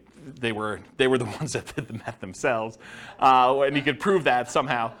were the ones that did the meth themselves, and you could prove that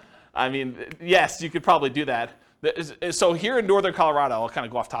somehow. I mean, yes, you could probably do that. So here in northern Colorado, I'll kind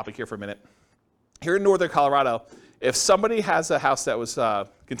of go off topic here for a minute. Here in northern Colorado, if somebody has a house that was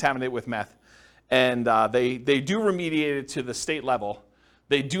contaminated with meth, and they do remediate it to the state level,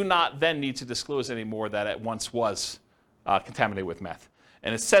 they do not then need to disclose anymore that it once was contaminated with meth.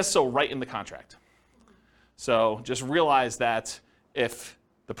 And it says so right in the contract. So just realize that if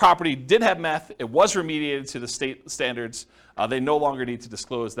the property did have meth, it was remediated to the state standards, they no longer need to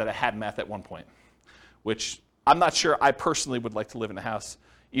disclose that it had meth at one point, which I'm not sure I personally would like to live in a house,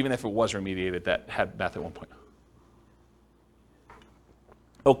 even if it was remediated, that had meth at one point.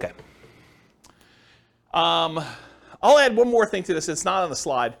 Okay. I'll add one more thing to this. It's not on the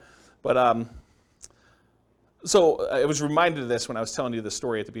slide, but so I was reminded of this when I was telling you the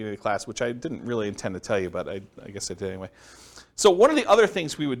story at the beginning of the class, which I didn't really intend to tell you, but I guess I did anyway. So one of the other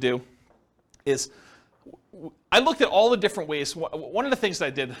things we would do is I looked at all the different ways. One of the things that I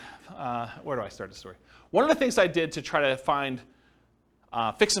did, where do I start the story? One of the things I did to try to find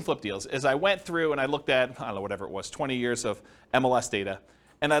fix and flip deals is I went through and I looked at, I don't know, whatever it was, 20 years of MLS data.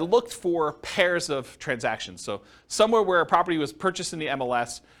 And I looked for pairs of transactions. So somewhere where a property was purchased in the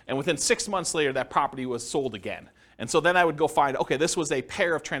MLS, and within 6 months later, that property was sold again. And so then I would go find, okay, this was a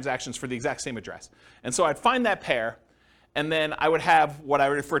pair of transactions for the exact same address. And so I'd find that pair, and then I would have what I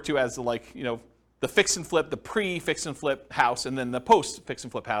refer to as the fix and flip, the pre-fix and flip house, and then the post-fix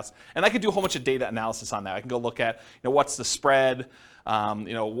and flip house. And I could do a whole bunch of data analysis on that. I can go look at, what's the spread,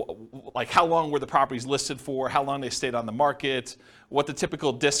 like how long were the properties listed for, how long they stayed on the market, what the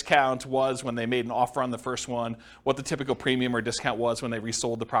typical discount was when they made an offer on the first one, what the typical premium or discount was when they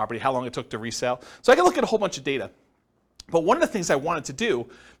resold the property, how long it took to resell. So I can look at a whole bunch of data. But one of the things I wanted to do,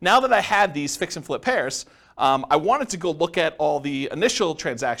 now that I had these fix and flip pairs, I wanted to go look at all the initial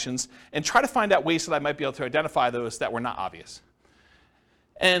transactions and try to find out ways that I might be able to identify those that were not obvious.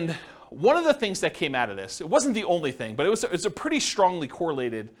 And one of the things that came out of this, it wasn't the only thing, but it was a pretty strongly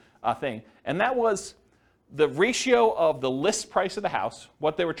correlated thing, and that was the ratio of the list price of the house,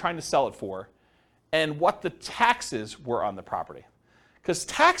 what they were trying to sell it for, and what the taxes were on the property. Because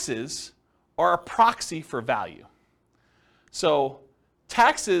taxes are a proxy for value. So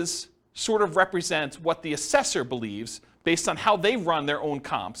taxes sort of represent what the assessor believes, based on how they run their own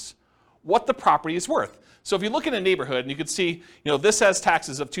comps, what the property is worth. So if you look at a neighborhood and you can see, this has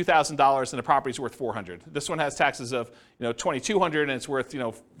taxes of $2,000 and the property is worth $400. This one has taxes of, $2,200 and it's worth,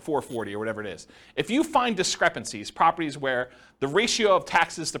 $440 or whatever it is. If you find discrepancies, properties where the ratio of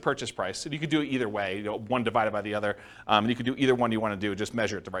taxes to purchase price, and you could do it either way, one divided by the other, and you could do either one you want to do, just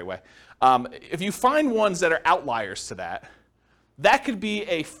measure it the right way. If you find ones that are outliers to that, that could be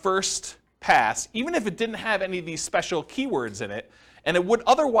a first pass, even if it didn't have any of these special keywords in it, and it would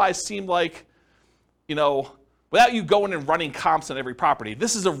otherwise seem like, without you going and running comps on every property,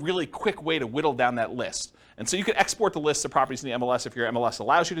 this is a really quick way to whittle down that list. And so you could export the list of properties in the MLS if your MLS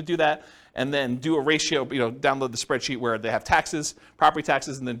allows you to do that, and then do a ratio, download the spreadsheet where they have taxes, property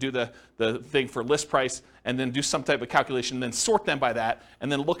taxes, and then do the thing for list price, and then do some type of calculation, and then sort them by that,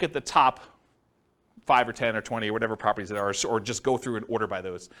 and then look at the top 5 or 10 or 20 or whatever properties there are, or just go through and order by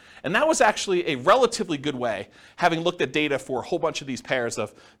those. And that was actually a relatively good way, having looked at data for a whole bunch of these pairs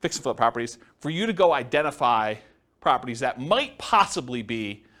of fix and flip properties, for you to go identify properties that might possibly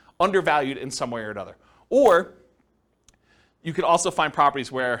be undervalued in some way or another. Or you could also find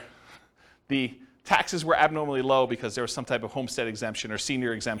properties where the taxes were abnormally low because there was some type of homestead exemption or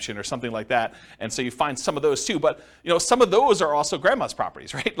senior exemption or something like that. And so you find some of those too. But some of those are also grandma's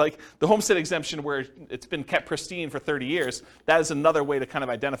properties, right? Like the homestead exemption where it's been kept pristine for 30 years, that is another way to kind of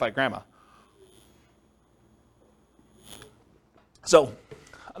identify grandma. So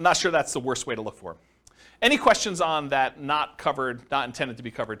I'm not sure that's the worst way to look for. Any questions on that not intended to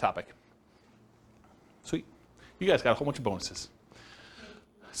be covered topic? Sweet. You guys got a whole bunch of bonuses.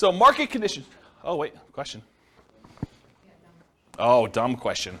 So market conditions. Oh, wait, question. Oh, dumb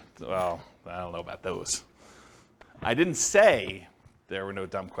question. Well, I don't know about those. I didn't say there were no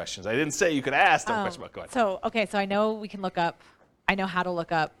dumb questions. I didn't say you could ask dumb questions. Go ahead. So I know I know how to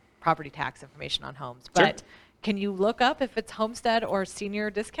look up property tax information on homes, but Sure. Can you look up if it's homestead or senior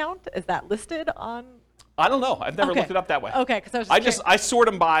discount? Is that listed on? I don't know. I've never looked it up that way. Okay, because I sort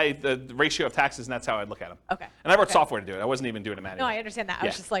them by the ratio of taxes, and that's how I'd look at them. Okay. And I wrote software to do it. I wasn't even doing it manually. No, I understand that. I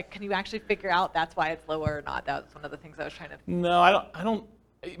was just like, can you actually figure out that's why it's lower or not? That was one of the things I was trying to. No, I don't.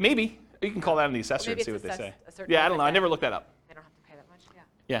 Maybe you can call that in the assessor and see what they say. Yeah, I don't know. I never looked that up. They don't have to pay that much.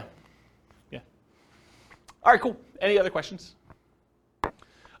 Yeah. Yeah. All right, cool. Any other questions? All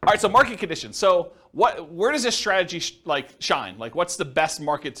right, so market conditions. So where does this strategy shine? Like, what's the best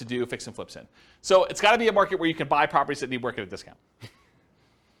market to do fix and flips in? So it's got to be a market where you can buy properties that need work at a discount. All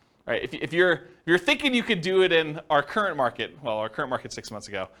right, if you're thinking you could do it in our current market, well, our current market 6 months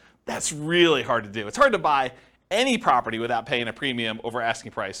ago, that's really hard to do. It's hard to buy any property without paying a premium over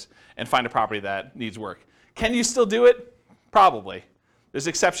asking price and find a property that needs work. Can you still do it? Probably. There's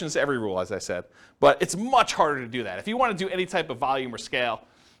exceptions to every rule, as I said, but it's much harder to do that. If you want to do any type of volume or scale,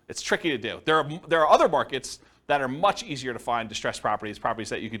 it's tricky to do. There are other markets that are much easier to find distressed properties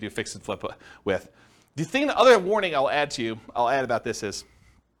that you could do fix and flip with. The other warning I'll add about this is,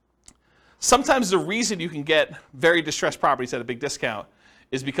 sometimes the reason you can get very distressed properties at a big discount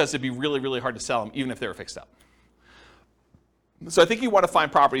is because it'd be really, really hard to sell them, even if they were fixed up. So I think you want to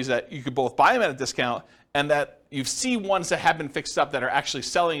find properties that you could both buy them at a discount and that you see ones that have been fixed up that are actually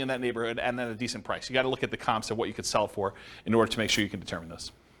selling in that neighborhood and at a decent price. You got to look at the comps of what you could sell for in order to make sure you can determine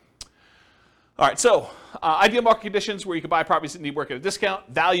those. All right, so ideal market conditions where you can buy properties that need work at a discount,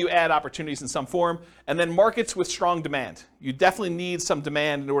 value add opportunities in some form, and then markets with strong demand. You definitely need some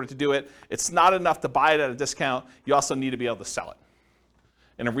demand in order to do it. It's not enough to buy it at a discount. You also need to be able to sell it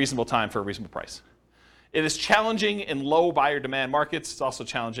in a reasonable time for a reasonable price. It is challenging in low buyer demand markets. It's also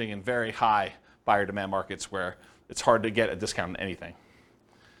challenging in very high buyer demand markets where it's hard to get a discount on anything.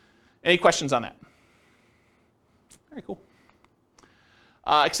 Any questions on that? Very cool.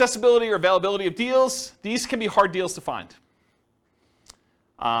 Accessibility or availability of deals. These can be hard deals to find.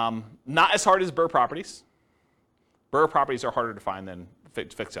 Not as hard as BRRRR properties. BRRRR properties are harder to find than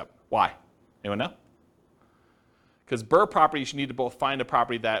fix up. Why? Anyone know? Because BRRRR properties, you need to both find a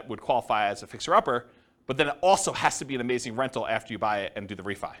property that would qualify as a fixer-upper, but then it also has to be an amazing rental after you buy it and do the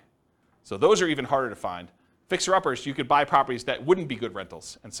refi. So those are even harder to find. Fixer-uppers, you could buy properties that wouldn't be good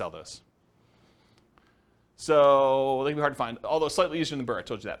rentals and sell those. So they can be hard to find, although slightly easier than Burr, I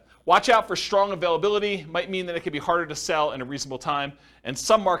told you that. Watch out for strong availability. Might mean that it can be harder to sell in a reasonable time. And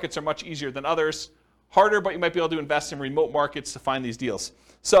some markets are much easier than others. Harder, but you might be able to invest in remote markets to find these deals.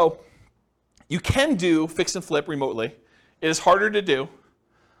 So you can do fix and flip remotely. It is harder to do.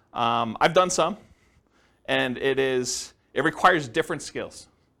 I've done some, and it requires different skills.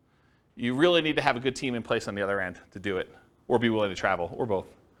 You really need to have a good team in place on the other end to do it, or be willing to travel, or both.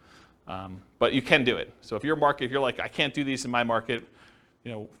 But you can do it. So if you're like, I can't do these in my market,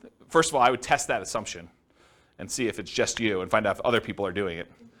 first of all, I would test that assumption and see if it's just you and find out if other people are doing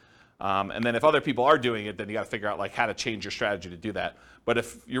it. And then if other people are doing it, then you got to figure out like how to change your strategy to do that. But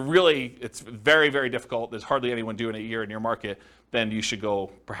if it's very, very difficult, there's hardly anyone doing it here in your market, then you should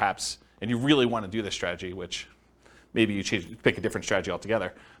go perhaps, and you really want to do this strategy, which maybe you pick a different strategy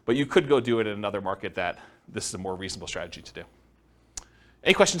altogether. But you could go do it in another market that this is a more reasonable strategy to do.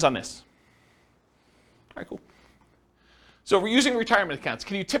 Any questions on this? All right, cool. So we're using retirement accounts.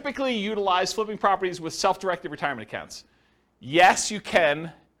 Can you typically utilize flipping properties with self-directed retirement accounts? Yes, you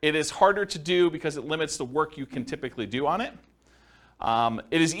can. It is harder to do because it limits the work you can typically do on it.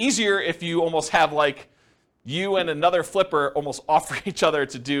 It is easier if you almost have like you and another flipper almost offer each other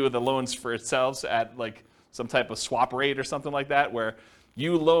to do the loans for itself at like some type of swap rate or something like that, where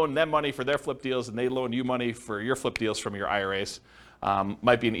you loan them money for their flip deals and they loan you money for your flip deals from your IRAs.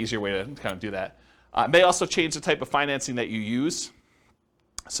 Might be an easier way to kind of do that. It may also change the type of financing that you use.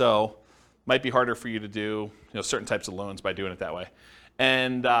 So might be harder for you to do certain types of loans by doing it that way.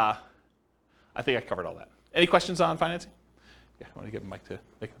 And I think I covered all that. Any questions on financing? Yeah, I want to give Mike to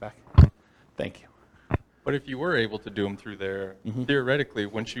take it back. Thank you. But if you were able to do them through there, theoretically,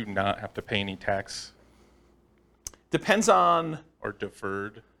 wouldn't you not have to pay any tax? Depends on... Or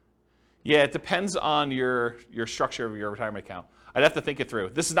deferred? Yeah, it depends on your structure of your retirement account. I'd have to think it through.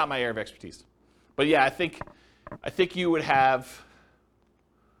 This is not my area of expertise. But yeah, I think you would have...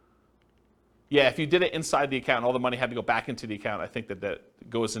 Yeah, if you did it inside the account, all the money had to go back into the account. I think that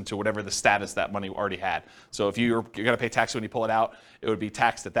goes into whatever the status that money already had. So if you're going to pay tax when you pull it out, it would be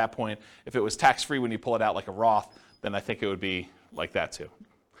taxed at that point. If it was tax-free when you pull it out like a Roth, then I think it would be like that too.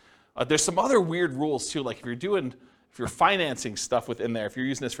 There's some other weird rules too, like if you're financing stuff within there, if you're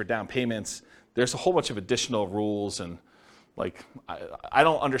using this for down payments, there's a whole bunch of additional rules, and like I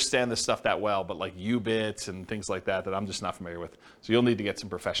don't understand this stuff that well, but like UBITs and things like that I'm just not familiar with. So you'll need to get some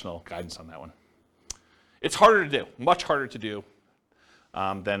professional guidance on that one. It's harder to do, much harder to do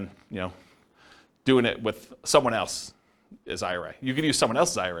than doing it with someone else's IRA. You can use someone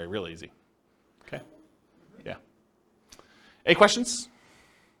else's IRA real easy. Okay? Yeah. Any questions?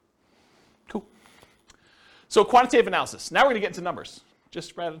 Cool. So quantitative analysis. Now we're going to get into numbers,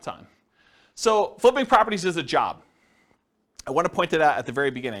 just right at a time. So flipping properties is a job. I want to point it out at the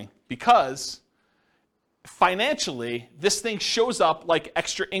very beginning because financially, this thing shows up like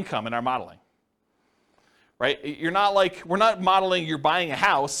extra income in our modeling. Right? We're not modeling you're buying a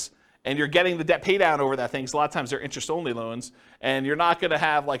house and you're getting the debt pay down over that thing. So a lot of times they're interest-only loans, and you're not going to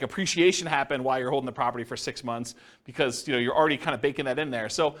have like appreciation happen while you're holding the property for 6 months because you're already kind of baking that in there.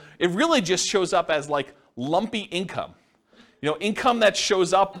 So it really just shows up as like lumpy income. Income that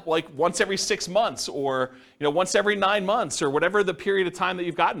shows up like once every 6 months or once every 9 months or whatever the period of time that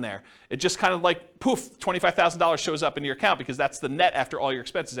you've gotten there. It just kind of like poof, $25,000 shows up in your account because that's the net after all your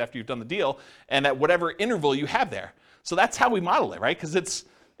expenses after you've done the deal and at whatever interval you have there. So that's how we model it, right? Because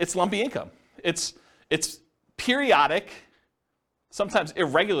it's lumpy income. It's periodic, sometimes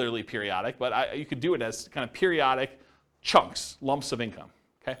irregularly periodic, but you could do it as kind of periodic chunks, lumps of income.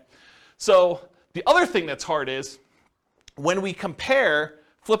 Okay. So the other thing that's hard is when we compare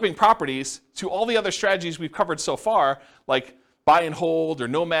flipping properties to all the other strategies we've covered so far, like buy and hold or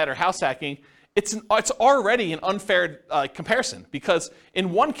nomad or house hacking, it's already an unfair comparison because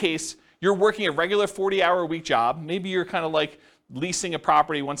in one case, you're working a regular 40-hour-a-week job. Maybe you're kind of like leasing a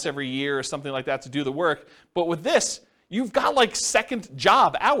property once every year or something like that to do the work. But with this, you've got like second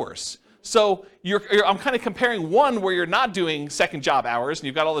job hours. So I'm kind of comparing one where you're not doing second job hours and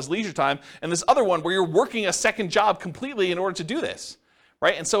you've got all this leisure time, and this other one where you're working a second job completely in order to do this,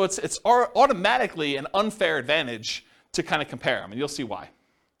 right? And so it's automatically an unfair advantage to kind of compare them, and you'll see why.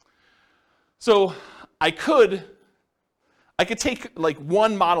 So I could take like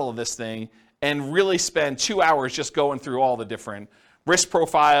one model of this thing and really spend 2 hours just going through all the different risk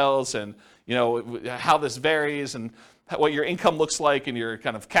profiles and how this varies and what your income looks like and your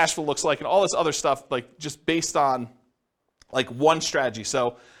kind of cash flow looks like and all this other stuff, like just based on like one strategy.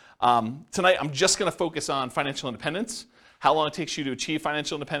 So tonight I'm just going to focus on financial independence, how long it takes you to achieve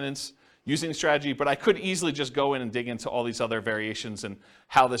financial independence, using the strategy, but I could easily just go in and dig into all these other variations and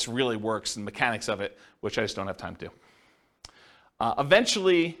how this really works and mechanics of it, which I just don't have time to.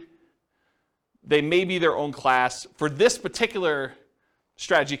 Eventually, they may be their own class. For this particular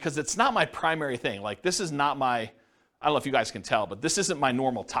strategy, because it's not my primary thing, like this is not my, I don't know if you guys can tell, but this isn't my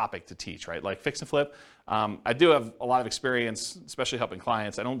normal topic to teach, right? Like fix and flip. I do have a lot of experience, especially helping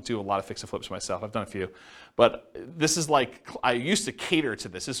clients. I don't do a lot of fix and flips myself. I've done a few. But this is like, I used to cater to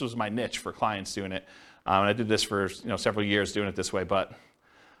this. This was my niche for clients doing it. And I did this for several years doing it this way. But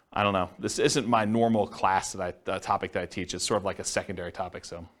I don't know. This isn't my normal class topic that I teach. It's sort of like a secondary topic.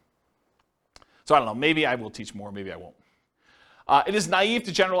 So I don't know. Maybe I will teach more. Maybe I won't. It is naive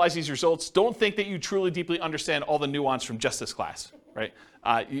to generalize these results. Don't think that you truly deeply understand all the nuance from just this class, right?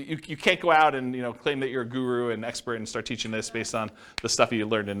 You can't go out and claim that you're a guru and expert and start teaching this based on the stuff you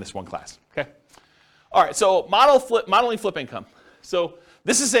learned in this one class, okay? All right, so modeling flip income. So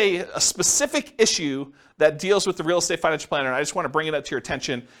this is a specific issue that deals with the real estate financial planner, and I just want to bring it up to your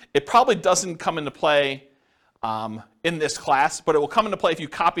attention. It probably doesn't come into play in this class, but it will come into play if you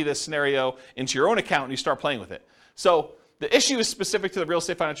copy this scenario into your own account and you start playing with it. So the issue is specific to the real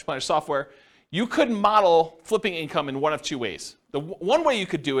estate financial planner software. You could model flipping income in one of two ways. The one way you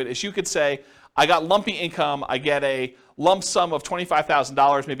could do it is you could say, I got lumpy income, I get a lump sum of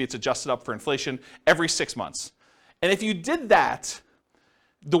 $25,000, maybe it's adjusted up for inflation, every 6 months. And if you did that,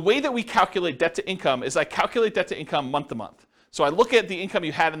 the way that we calculate debt to income is I calculate debt to income month to month. So I look at the income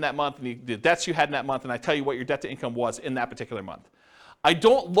you had in that month and the debts you had in that month, and I tell you what your debt to income was in that particular month. I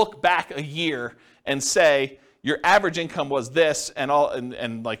don't look back a year and say, your average income was this,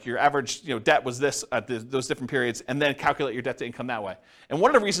 and like your average debt was this at those different periods, and then calculate your debt to income that way. And one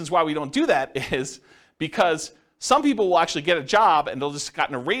of the reasons why we don't do that is because some people will actually get a job and they'll just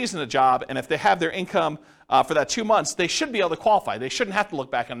gotten a raise in a job, and if they have their income for that 2 months, they should be able to qualify. They shouldn't have to look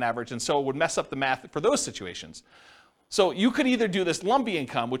back on an average, and so it would mess up the math for those situations. So you could either do this lumpy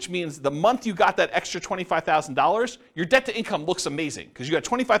income, which means the month you got that extra $25,000, your debt to income looks amazing because you got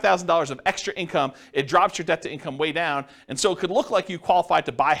 $25,000 of extra income. It drops your debt to income way down, and so it could look like you qualified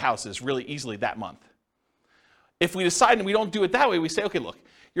to buy houses really easily that month. If we decide and we don't do it that way, we say, okay, look,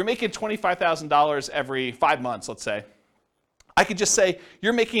 you're making $25,000 every 5 months, let's say. I could just say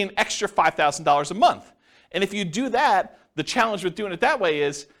you're making an extra $5,000 a month. And if you do that, the challenge with doing it that way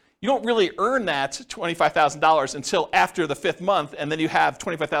is you don't really earn that $25,000 until after the 5th month, and then you have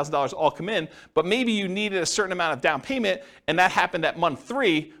 $25,000 all come in, but maybe you needed a certain amount of down payment, and that happened at month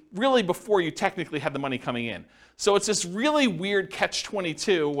 3, really before you technically had the money coming in. So it's this really weird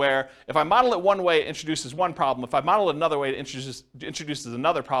catch-22 where if I model it one way, it introduces one problem. If I model it another way, it introduces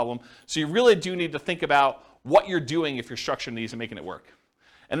another problem. So you really do need to think about what you're doing if you're structuring these and making it work.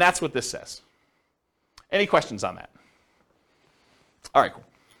 And that's what this says. Any questions on that? All right, cool.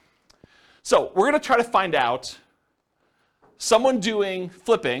 So we're going to try to find out someone doing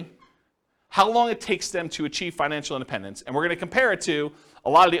flipping, how long it takes them to achieve financial independence, and we're going to compare it to a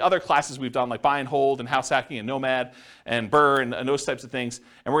lot of the other classes we've done, like buy and hold and house hacking and nomad and BRRRR and those types of things,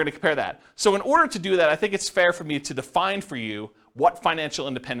 and we're going to compare that. So in order to do that, I think it's fair for me to define for you what financial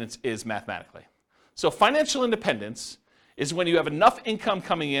independence is mathematically. So financial independence is when you have enough income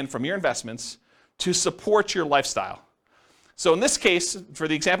coming in from your investments to support your lifestyle. So in this case, for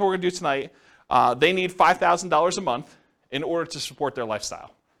the example we're going to do tonight, they need $5,000 a month in order to support their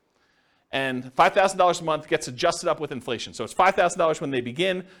lifestyle. And $5,000 a month gets adjusted up with inflation. So it's $5,000 when they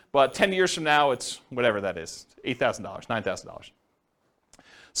begin, but 10 years from now, it's whatever that is, $8,000, $9,000.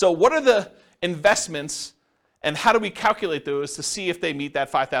 So what are the investments, and how do we calculate those to see if they meet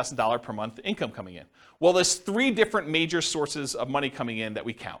that $5,000 per month income coming in? Well, there's 3 different major sources of money coming in that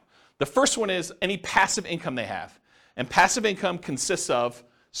we count. The first one is any passive income they have. And passive income consists of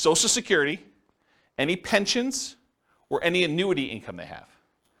Social Security, any pensions, or any annuity income they have.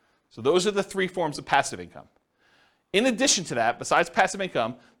 So those are the 3 forms of passive income. In addition to that, besides passive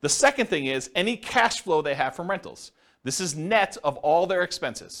income, the second thing is any cash flow they have from rentals. This is net of all their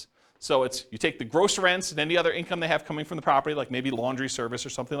expenses. So it's you take the gross rents and any other income they have coming from the property, like maybe laundry service or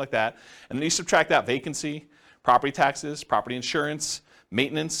something like that, and then you subtract out vacancy, property taxes, property insurance,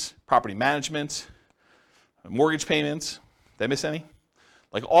 maintenance, property management, mortgage payments. Did I miss any?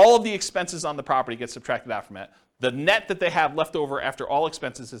 Like all of the expenses on the property get subtracted out from it. The net that they have left over after all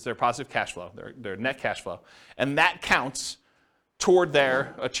expenses is their positive cash flow, their net cash flow. And that counts toward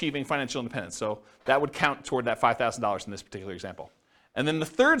their achieving financial independence. So that would count toward that $5,000 in this particular example. And then the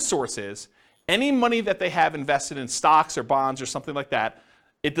third source is any money that they have invested in stocks or bonds or something like that,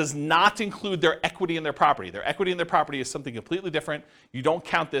 it does not include their equity in their property. Their equity in their property is something completely different. You don't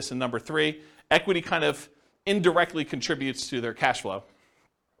count this in number 3. Equity kind of indirectly contributes to their cash flow.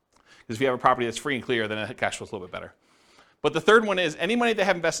 Because if you have a property that's free and clear, then the cash flow is a little bit better. But the third one is any money they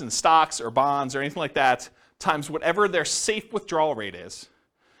have invested in stocks or bonds or anything like that times whatever their safe withdrawal rate is.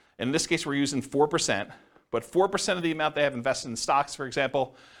 And in this case, we're using 4%. But 4% of the amount they have invested in stocks, for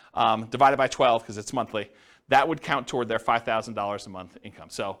example, divided by 12 because it's monthly, that would count toward their $5,000 a month income.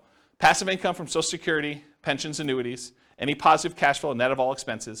 So passive income from Social Security, pensions, annuities, any positive cash flow net of all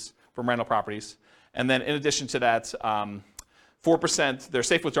expenses from rental properties. And then in addition to that, 4%, their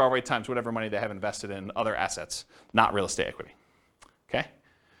safe withdrawal rate times whatever money they have invested in other assets, not real estate equity. Okay?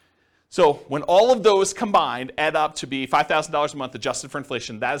 So when all of those combined add up to be $5,000 a month adjusted for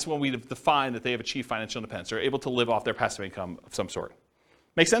inflation, that is when we define that they have achieved financial independence. They're able to live off their passive income of some sort.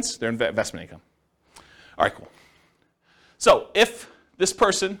 Make sense? Their investment income. All right, cool. So if this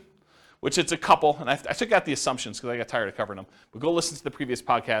person, which it's a couple, and I took out the assumptions because I got tired of covering them, but go listen to the previous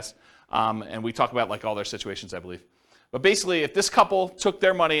podcast, and we talk about like all their situations, I believe. But basically, if this couple took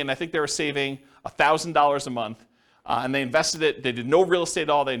their money, and I think they were saving $1,000 a month, and they invested it, they did no real estate at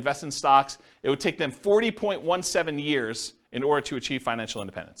all, they invested in stocks, it would take them 40.17 years in order to achieve financial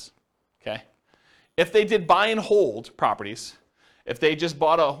independence. Okay? If they did buy and hold properties, if they just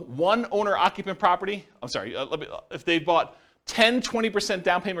bought a one owner occupant property, if they bought 10, 20%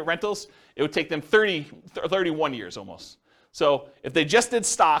 down payment rentals, it would take them 31 years almost. So if they just did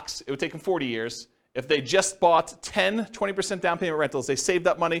stocks, it would take them 40 years. If they just bought 10, 20% down payment rentals, they saved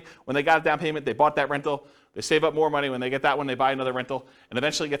up money. When they got a down payment, they bought that rental. They save up more money. When they get that one, they buy another rental, and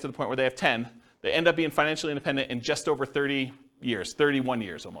eventually get to the point where they have 10. They end up being financially independent in just over 30 years, 31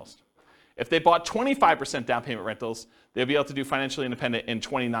 years almost. If they bought 25% down payment rentals, they'll be able to do financially independent in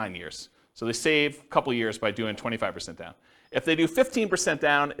 29 years. So they save a couple years by doing 25% down. If they do 15%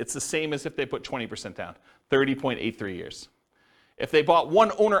 down, it's the same as if they put 20% down, 30.83 years. If they bought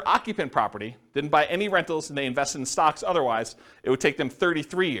one owner-occupant property, didn't buy any rentals, and they invested in stocks otherwise, it would take them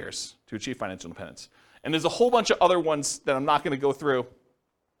 33 years to achieve financial independence. And there's a whole bunch of other ones that I'm not going to go through.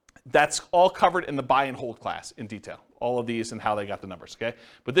 That's all covered in the buy and hold class in detail, all of these and how they got the numbers, okay?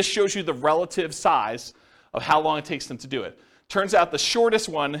 But this shows you the relative size of how long it takes them to do it. Turns out the shortest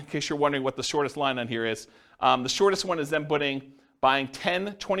one, in case you're wondering what the shortest line on here is, the shortest one is them buying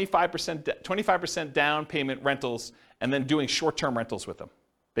 10, 25% down payment rentals and then doing short-term rentals with them,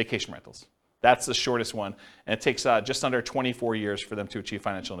 vacation rentals. That's the shortest one, and it takes just under 24 years for them to achieve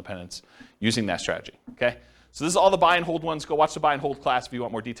financial independence using that strategy, okay? So this is all the buy and hold ones. Go watch the buy and hold class if you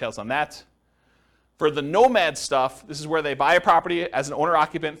want more details on that. For the nomad stuff, this is where they buy a property as an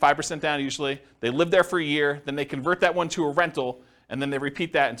owner-occupant, 5% down usually. They live there for a year, then they convert that one to a rental, and then they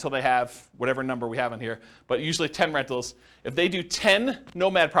repeat that until they have whatever number we have on here, but usually 10 rentals. If they do 10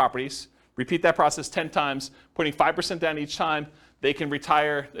 nomad properties, repeat that process 10 times, putting 5% down each time, they can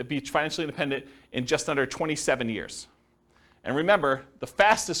retire, be financially independent in just under 27 years. And remember, the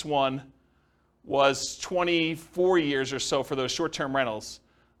fastest one was 24 years or so for those short-term rentals,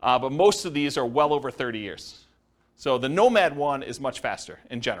 but most of these are well over 30 years. So the nomad one is much faster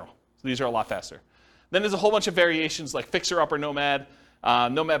in general. So these are a lot faster. Then there's a whole bunch of variations like fixer-upper nomad,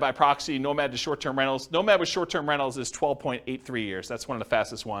 nomad by proxy, nomad to short-term rentals. Nomad with short-term rentals is 12.83 years. That's one of the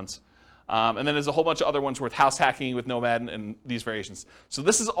fastest ones. And then there's a whole bunch of other ones with house hacking with nomad and these variations. So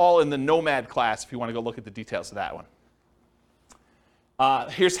this is all in the nomad class if you want to go look at the details of that one.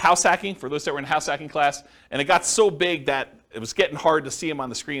 Here's house hacking for those that were in house hacking class. And it got so big that it was getting hard to see them on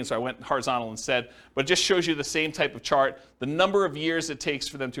the screen, so I went horizontal instead. But it just shows you the same type of chart, the number of years it takes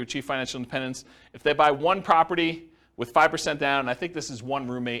for them to achieve financial independence. If they buy one property with 5% down, and I think this is one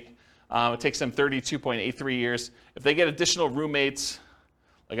roommate, it takes them 32.83 years. If they get additional roommates,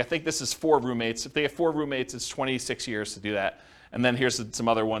 like I think this is 4 roommates. If they have 4 roommates, it's 26 years to do that. And then here's some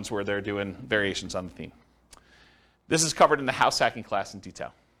other ones where they're doing variations on the theme. This is covered in the house hacking class in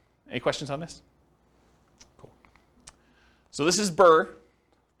detail. Any questions on this? Cool. So this is BRRRR.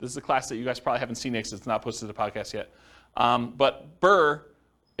 This is a class that you guys probably haven't seen yet because it's not posted to the podcast yet. But BRRRR,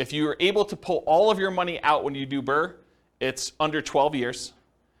 if you are able to pull all of your money out when you do BRRRR, it's under 12 years.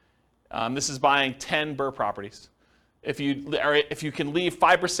 This is buying 10 BRRRR properties. If you can leave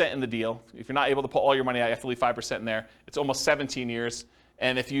 5% in the deal, if you're not able to pull all your money out, you have to leave 5% in there. It's almost 17 years.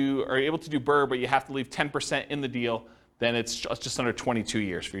 And if you are able to do BRRRR, but you have to leave 10% in the deal, then it's just under 22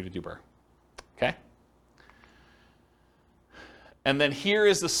 years for you to do BRRRR. Okay? And then here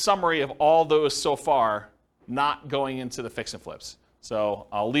is the summary of all those so far, not going into the fix and flips. So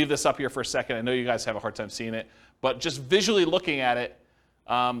I'll leave this up here for a second. I know you guys have a hard time seeing it, but just visually looking at it,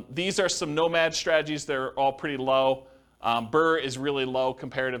 these are some nomad strategies. They're all pretty low. BRRRR is really low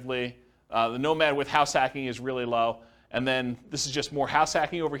comparatively. The nomad with house hacking is really low. And then this is just more house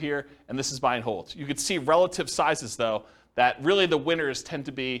hacking over here, and this is buy and hold. You could see relative sizes, though, that really the winners tend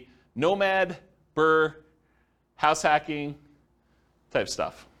to be nomad, BRRRR, house hacking type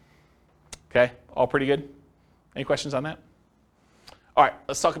stuff. Okay, all pretty good? Any questions on that? All right,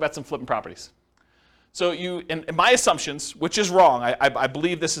 let's talk about some flipping properties. So in my assumptions, which is wrong, I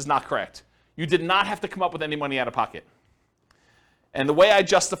believe this is not correct, you did not have to come up with any money out of pocket. And the way I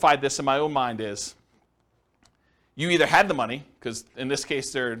justified this in my own mind is, you either had the money, because in this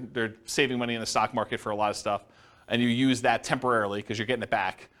case they're saving money in the stock market for a lot of stuff, and you use that temporarily because you're getting it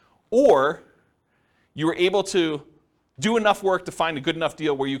back, or you were able to do enough work to find a good enough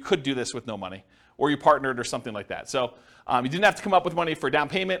deal where you could do this with no money, or you partnered or something like that. So you didn't have to come up with money for down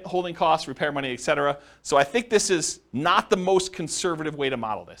payment, holding costs, repair money, etc. So I think this is not the most conservative way to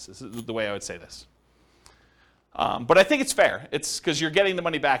model this. This is the way I would say this. But I think it's fair. It's because you're getting the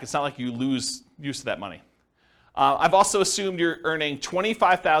money back. It's not like you lose use of that money. I've also assumed you're earning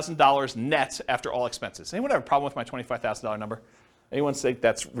 $25,000 net after all expenses. Anyone have a problem with my $25,000 number? Anyone think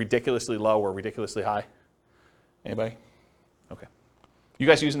that's ridiculously low or ridiculously high? Anybody? Okay. You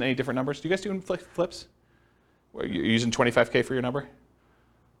guys using any different numbers? Do you guys do flips? Are you using 25K for your number?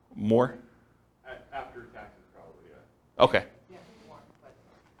 More? After taxes, probably, yeah. Okay. Yeah, more. But,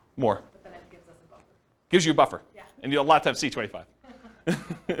 More. but then it gives us a buffer. Gives you a buffer. Yeah. And you'll a lot of times see 25.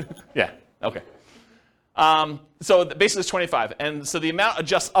 Yeah, okay. So basically it's 25. And so the amount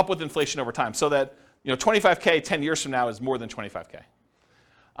adjusts up with inflation over time so that 25K 10 years from now is more than 25K.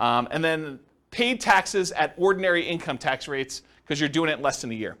 And then paid taxes at ordinary income tax rates because you're doing it in less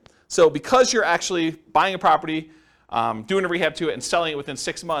than a year. So because you're actually buying a property, doing a rehab to it, and selling it within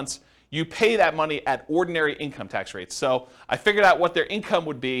 6 months, you pay that money at ordinary income tax rates. So I figured out what their income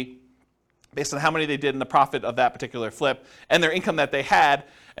would be based on how many they did in the profit of that particular flip and their income that they had,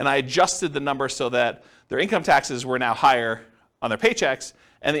 and I adjusted the number so that their income taxes were now higher on their paychecks,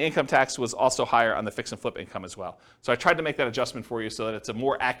 and the income tax was also higher on the fix and flip income as well. So I tried to make that adjustment for you so that it's a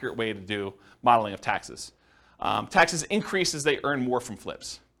more accurate way to do modeling of taxes. Taxes increase as they earn more from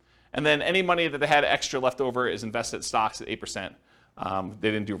flips. And then any money that they had extra left over is invested in stocks at 8%.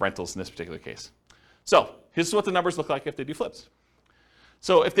 They didn't do rentals in this particular case. So here's what the numbers look like if they do flips.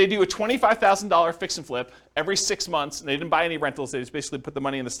 So if they do a $25,000 fix and flip every 6 months, and they didn't buy any rentals, they just basically put the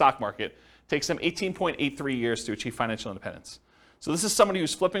money in the stock market, it takes them 18.83 years to achieve financial independence. So this is somebody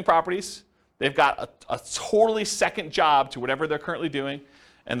who's flipping properties. They've got a totally second job to whatever they're currently doing.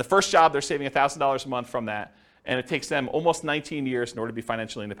 And the first job, they're saving $1,000 a month from that. And it takes them almost 19 years in order to be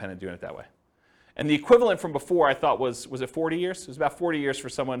financially independent doing it that way. And the equivalent from before, I thought, was it 40 years? It was about 40 years for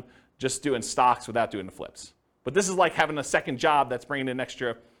someone just doing stocks without doing the flips. But this is like having a second job that's bringing in an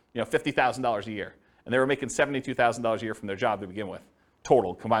extra $50,000 a year. And they were making $72,000 a year from their job to begin with,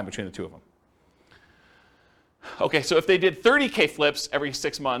 total, combined between the two of them. Okay, so if they did 30K flips every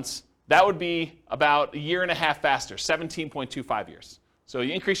 6 months, that would be about a year and a half faster, 17.25 years. So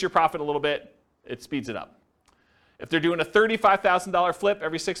you increase your profit a little bit, it speeds it up. If they're doing a $35,000 flip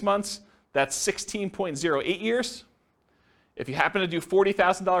every 6 months, that's 16.08 years. If you happen to do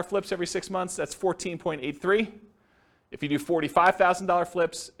 $40,000 flips every 6 months, that's 14.83. If you do $45,000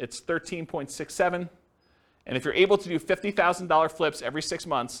 flips, it's 13.67. And if you're able to do $50,000 flips every 6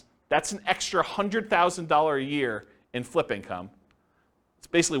 months, that's an extra $100,000 a year in flip income. It's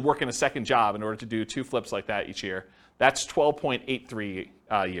basically working a second job in order to do 2 flips like that each year. That's 12.83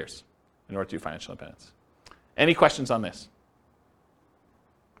 years in order to do financial independence. Any questions on this?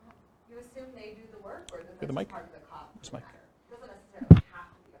 You assume they do the work, or is Get the mic. part of the cost? Where's the mic? It doesn't necessarily have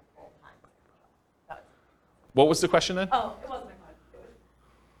to be a full-time job. What was the question then? Oh, it wasn't a question.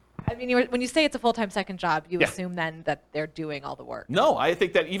 I mean, when you say it's a full-time second job, you Yeah. assume then that they're doing all the work. No, I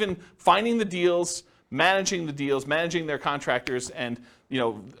think that even finding the deals, managing their contractors, and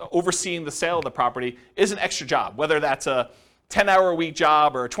overseeing the sale of the property is an extra job. Whether that's a 10-hour-a-week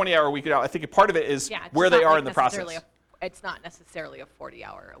job or a 20-hour-a-week job, I think part of it is Yeah, it's where they not are like in the process. It's not necessarily a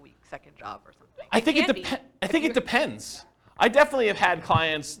 40-hour-a-week second job or something. I think can be. I think it depends. I definitely have had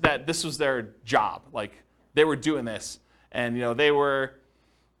clients that this was their job, like they were doing this, and they were,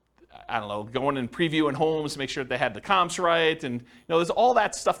 I don't know, going and previewing homes to make sure that they had the comps right, and there's all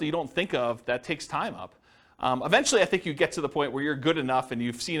that stuff that you don't think of that takes time up. Eventually, I think you get to the point where you're good enough and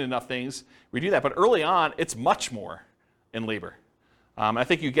you've seen enough things where you do that. But early on, it's much more in labor. I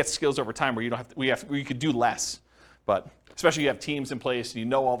think you get skills over time where where you could do less. But especially you have teams in place and you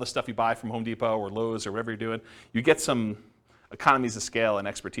know all the stuff you buy from Home Depot or Lowe's or whatever you're doing, you get some economies of scale and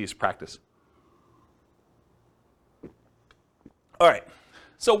expertise practice. All right.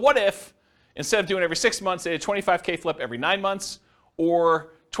 So what if instead of doing every 6 months, they did 25K flip every 9 months,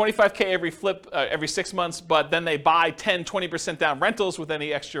 or 25K every flip every 6 months, but then they buy 10, 20% down rentals with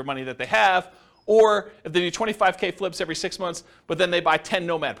any extra money that they have, Or if they do 25K flips every 6 months, but then they buy 10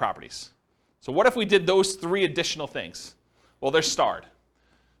 Nomad properties. So what if we did those 3 additional things? Well, they're starred.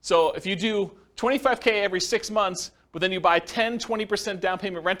 So if you do 25K every 6 months, but then you buy 10, 20% down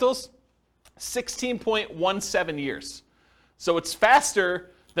payment rentals, 16.17 years. So it's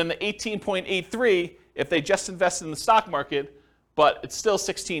faster than the 18.83 if they just invested in the stock market, but it's still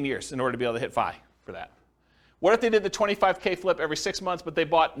 16 years in order to be able to hit FI for that. What if they did the 25K flip every 6 months, but they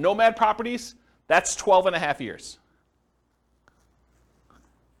bought Nomad properties? That's 12 and a half years.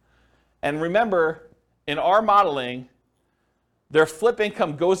 And remember, in our modeling, their flip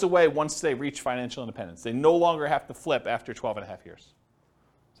income goes away once they reach financial independence. They no longer have to flip after 12 and a half years.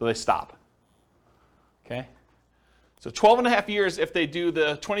 So they stop. Okay? So 12 and a half years if they do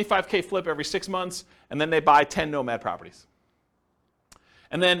the 25K flip every 6 months, and then they buy 10 Nomad properties.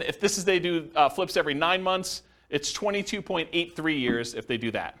 And then if this is they do flips every 9 months, it's 22.83 years if they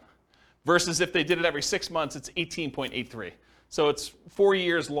do that. Versus if they did it every 6 months, it's 18.83. So it's 4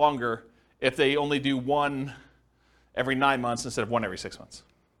 years longer if they only do one every 9 months instead of one every 6 months.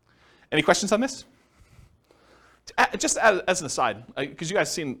 Any questions on this? Just as an aside, because you guys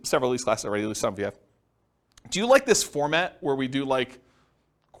have seen several of these classes already, at least some of you have. Do you like this format where we do like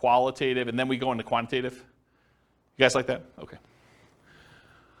qualitative and then we go into quantitative? You guys like that? Okay.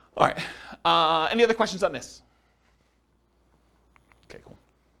 All right. Any other questions on this? Okay, cool.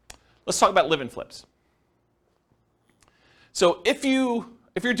 Let's talk about live-in flips. So if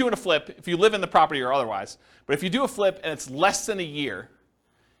you're doing a flip, if you live in the property or otherwise, but if you do a flip and it's less than a year,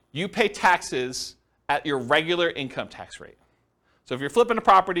 you pay taxes at your regular income tax rate. So if you're flipping a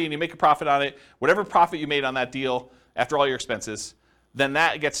property and you make a profit on it, whatever profit you made on that deal after all your expenses, then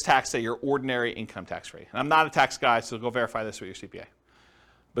that gets taxed at your ordinary income tax rate. And I'm not a tax guy, so go verify this with your CPA.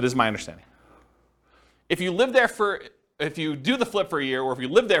 But this is my understanding. If you do the flip for a year, or if you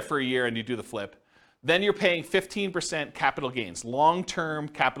live there for a year and you do the flip, then you're paying 15% capital gains, long-term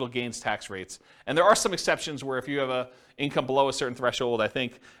capital gains tax rates. And there are some exceptions where if you have an income below a certain threshold, I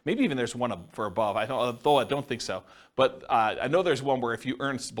think, maybe even there's one for above, though I don't think so. But I know there's one where if you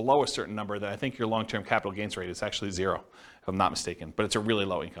earn below a certain number, then I think your long-term capital gains rate is actually 0, if I'm not mistaken. But it's a really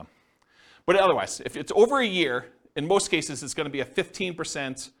low income. But otherwise, if it's over a year, in most cases, it's going to be a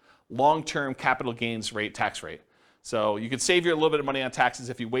 15% long-term capital gains rate tax rate. So you could save you a little bit of money on taxes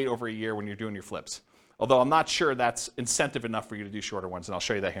if you wait over a year when you're doing your flips. Although I'm not sure that's incentive enough for you to do shorter ones, and I'll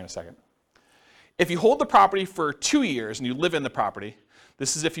show you that here in a second. If you hold the property for 2 years and you live in the property,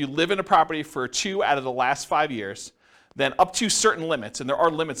 this is if you live in a property for 2 out of the last 5 years, then up to certain limits, and there are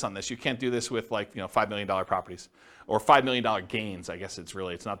limits on this. You can't do this with $5 million properties or $5 million gains. I guess it's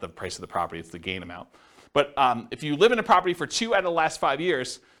not the price of the property, it's the gain amount. But if you live in a property for 2 out of the last 5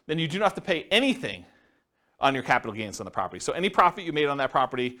 years, then you do not have to pay anything on your capital gains on the property. So any profit you made on that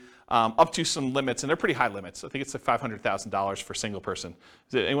property, up to some limits, and they're pretty high limits. I think it's like $500,000 for a single person.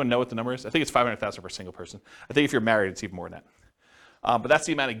 Does anyone know what the number is? I think it's $500,000 for a single person. I think if you're married, it's even more than that. But that's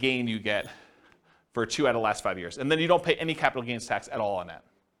the amount of gain you get for 2 out of the last 5 years. And then you don't pay any capital gains tax at all on that.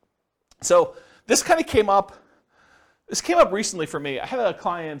 So this kind of came up recently for me. I had a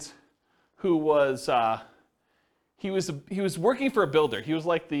client who was, he was working for a builder. He was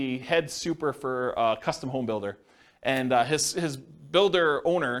like the head super for a custom home builder. And his builder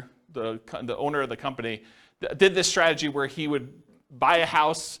owner, the owner of the company, did this strategy where he would buy a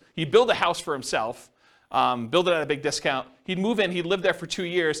house, he'd build a house for himself, build it at a big discount. He'd move in, he'd live there for 2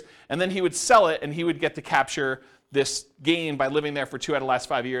 years, and then he would sell it and he would get to capture this gain by living there for 2 out of the last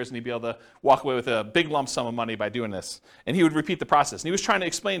 5 years, and he'd be able to walk away with a big lump sum of money by doing this. And he would repeat the process. And he was trying to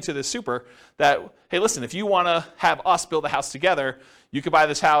explain to this super that, hey, listen, if you want to have us build a house together, you could buy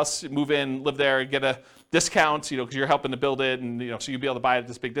this house, move in, live there, get a discount, because you're helping to build it, and so you'd be able to buy it at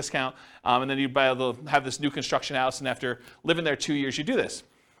this big discount, and then you'd be able to have this new construction house, and after living there 2 years, you do this.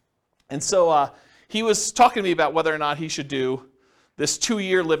 And so he was talking to me about whether or not he should do this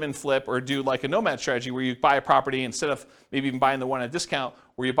 2-year live-in flip or do like a Nomad strategy where you buy a property instead of maybe even buying the one at a discount,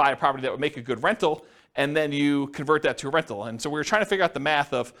 where you buy a property that would make a good rental and then you convert that to a rental. And so we were trying to figure out the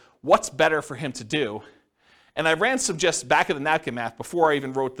math of what's better for him to do. And I ran some just back of the napkin math before I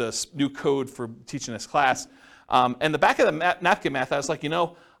even wrote this new code for teaching this class. And the back of the napkin math, I was like,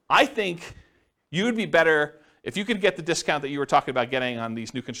 I think you would be better if you could get the discount that you were talking about getting on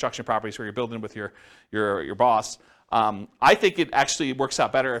these new construction properties where you're building with your boss. I think it actually works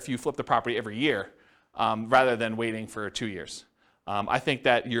out better if you flip the property every year rather than waiting for 2 years. I think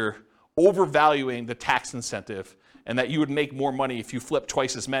that you're overvaluing the tax incentive and that you would make more money if you flip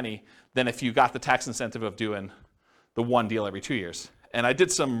twice as many than if you got the tax incentive of doing the one deal every 2 years. And I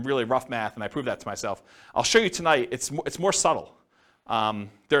did some really rough math and I proved that to myself. I'll show you tonight. It's more subtle.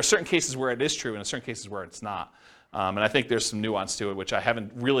 There are certain cases where it is true and certain cases where it's not. And I think there's some nuance to it, which I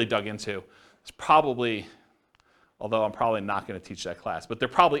haven't really dug into. It's probably, although I'm probably not going to teach that class, but there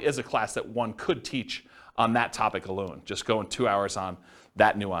probably is a class that one could teach on that topic alone, just going 2 hours on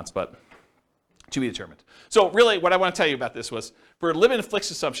that nuance, but to be determined. So really what I want to tell you about this was, for live-in fixed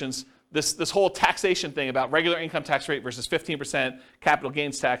assumptions, this whole taxation thing about regular income tax rate versus 15% capital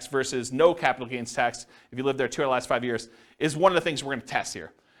gains tax versus no capital gains tax if you lived there 2 out of the last 5 years is one of the things we're going to test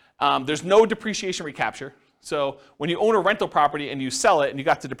here. There's no depreciation recapture. So when you own a rental property and you sell it and you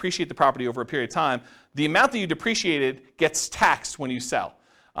got to depreciate the property over a period of time, the amount that you depreciated gets taxed when you sell.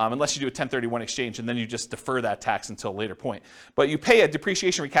 Unless you do a 1031 exchange, and then you just defer that tax until a later point. But you pay a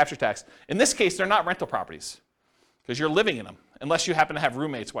depreciation recapture tax. In this case, they're not rental properties because you're living in them. Unless you happen to have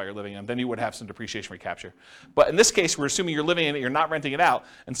roommates while you're living in them, then you would have some depreciation recapture. But in this case, we're assuming you're living in it, you're not renting it out,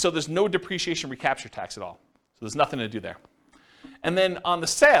 and so there's no depreciation recapture tax at all. So there's nothing to do there. And then on the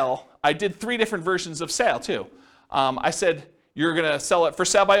sale, I did 3 different versions of sale too. I said you're going to sell it for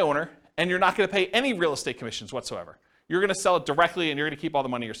sale by owner, and you're not going to pay any real estate commissions whatsoever. You're going to sell it directly and you're going to keep all the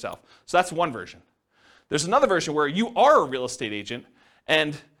money yourself. So that's one version. There's another version where you are a real estate agent,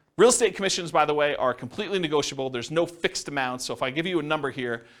 and real estate commissions, by the way, are completely negotiable. There's no fixed amount. So if I give you a number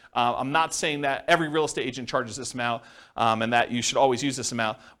here, I'm not saying that every real estate agent charges this amount and that you should always use this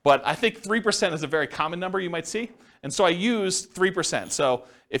amount. But I think 3% is a very common number you might see. And so I use 3%. So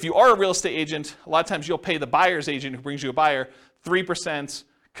if you are a real estate agent, a lot of times you'll pay the buyer's agent who brings you a buyer 3%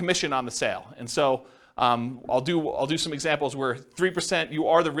 commission on the sale. And so I'll do some examples where 3% you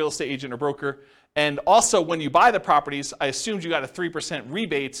are the real estate agent or broker, and also when you buy the properties, I assumed you got a 3%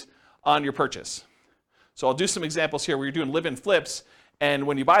 rebate on your purchase. So I'll do some examples here where you're doing live-in flips, and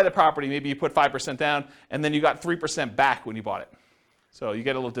when you buy the property, maybe you put 5% down, and then you got 3% back when you bought it. So you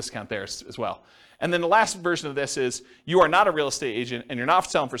get a little discount there as well. And then the last version of this is you are not a real estate agent and you're not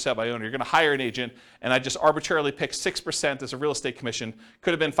selling for sale by owner. You're going to hire an agent, and I just arbitrarily picked 6% as a real estate commission.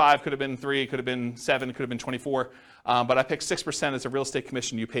 Could have been 5, could have been 3, could have been 7, could have been 24. But I picked 6% as a real estate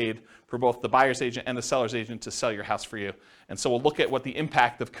commission you paid for both the buyer's agent and the seller's agent to sell your house for you. And so we'll look at what the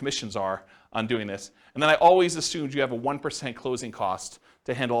impact of commissions are on doing this. And then I always assumed you have a 1% closing cost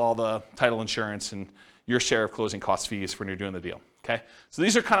to handle all the title insurance and your share of closing cost fees when you're doing the deal. Okay? So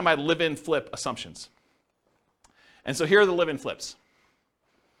these are kind of my live-in flip assumptions. And so here are the live-in flips.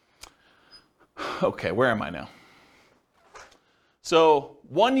 Okay, where am I now? So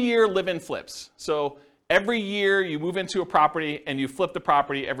 1 year live-in flips. So every year you move into a property and you flip the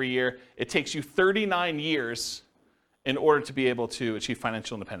property every year. It takes you 39 years in order to be able to achieve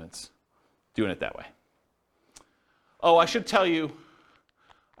financial independence doing it that way. Oh, I should tell you,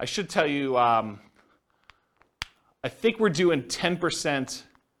 I think we're doing 10%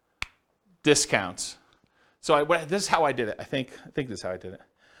 discounts. So this is how I did it. I think this is how I did it.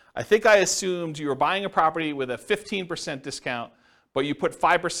 I think I assumed you were buying a property with a 15% discount, but you put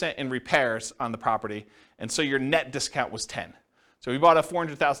 5% in repairs on the property, and so your net discount was 10. So if you bought a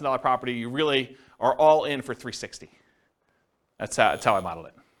 $400,000 property, you really are all in for $360. That's how I modeled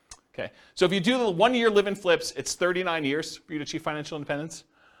it. Okay. So if you do the 1 year live-in flips, it's 39 years for you to achieve financial independence.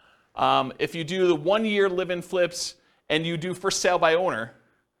 If you do the 1 year live-in flips and you do for sale by owner,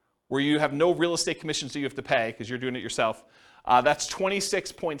 where you have no real estate commissions that you have to pay because you're doing it yourself, that's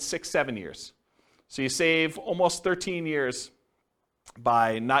 26.67 years. So you save almost 13 years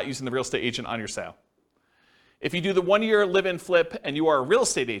by not using the real estate agent on your sale. If you do the 1 year live-in flip and you are a real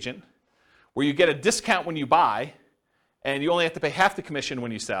estate agent, where you get a discount when you buy and you only have to pay half the commission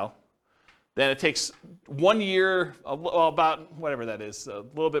when you sell, then it takes 1 year, well, about whatever that is, a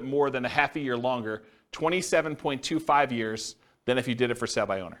little bit more than a half a year longer, 27.25 years than if you did it for sale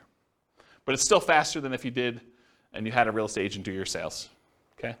by owner. But it's still faster than if you did and you had a real estate agent do your sales.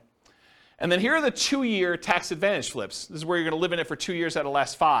 Okay? And then here are the 2 year tax advantage flips. This is where you're going to live in it for 2 years out of the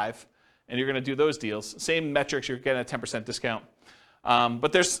last 5, and you're going to do those deals. Same metrics, you're getting a 10% discount.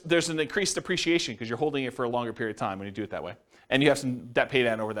 But there's an increased depreciation because you're holding it for a longer period of time when you do it that way. And you have some debt pay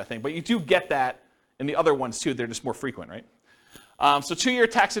down over that thing. But you do get that in the other ones too. They're just more frequent, right? So 2 year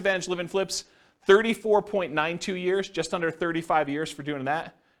tax advantage live-in flips, 34.92 years, just under 35 years for doing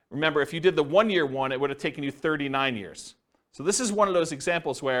that. Remember, if you did the 1 year one, it would have taken you 39 years. So this is one of those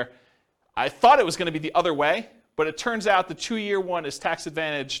examples where I thought it was going to be the other way, but it turns out the 2 year one is tax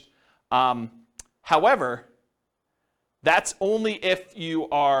advantaged. However, that's only if you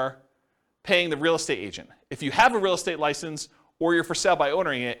are paying the real estate agent. If you have a real estate license or you're for sale by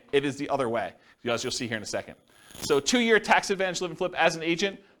owning it, it is the other way, as you'll see here in a second. So 2 year tax advantage live and flip as an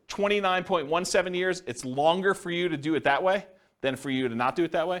agent, 29.17 years. It's longer for you to do it that way than for you to not do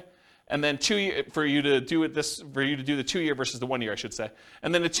it that way. and then 2 year for you to do the 2 year versus the 1 year, I should say.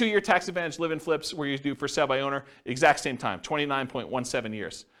 And then the 2 year tax advantage live-in flips where you do for sale by owner, exact same time, 29.17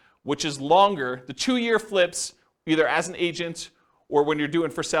 years, which is longer. The 2 year flips, either as an agent or when you're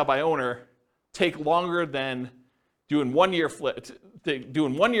doing for sale by owner, take longer than doing 1 year flips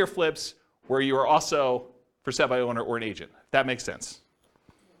where you are also for sale by owner or an agent. If that makes sense.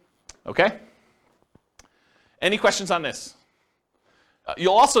 Okay? Any questions on this?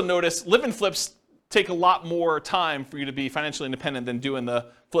 You'll also notice live-in flips take a lot more time for you to be financially independent than doing the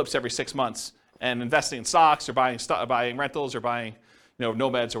flips every 6 months and investing in stocks or buying rentals or buying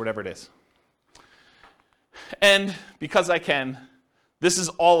nomads or whatever it is. And because I can, this is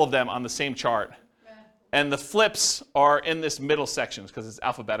all of them on the same chart. And the flips are in this middle section because it's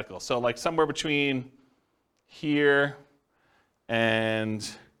alphabetical. So like somewhere between here and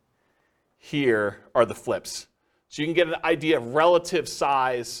here are the flips. So you can get an idea of relative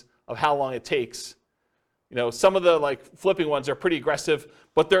size of how long it takes. Some of the like flipping ones are pretty aggressive,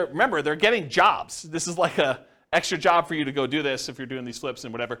 but remember, they're getting jobs. This is like a extra job for you to go do this if you're doing these flips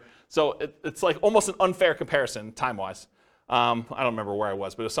and whatever. So it's like almost an unfair comparison time-wise. I don't remember where I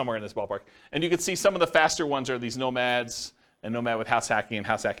was, but it was somewhere in this ballpark. And you can see some of the faster ones are these nomads and nomad with house hacking, and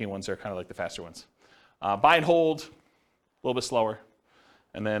house hacking ones are kind of like the faster ones. Buy and hold, a little bit slower.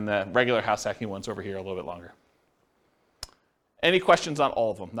 And then regular house hacking ones over here a little bit longer. Any questions on all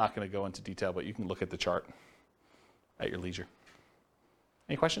of them? Not going to go into detail, but you can look at the chart at your leisure.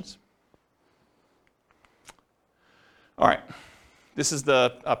 Any questions? All right. This is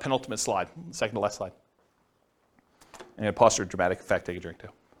the penultimate slide, second to last slide. And a pause for dramatic effect. Take a drink too.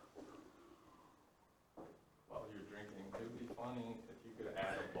 While you're drinking, it would be funny if you could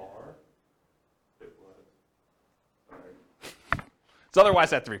add a bar. It was. So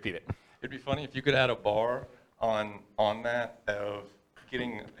otherwise, I have to repeat it. It'd be funny if you could add a bar on that of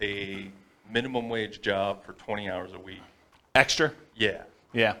getting a minimum wage job for 20 hours a week. Extra? Yeah.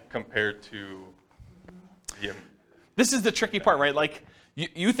 Yeah. Compared to the... This is the tricky part, right? Like,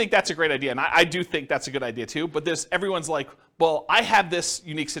 you think that's a great idea, and I do think that's a good idea too, but everyone's like, well, I have this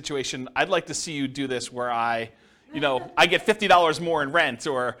unique situation. I'd like to see you do this where I get $50 more in rent,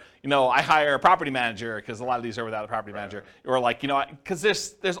 or, I hire a property manager, because a lot of these are without a property manager, or like, because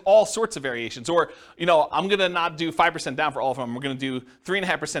there's all sorts of variations, or, I'm going to not do 5% down for all of them. We're going to do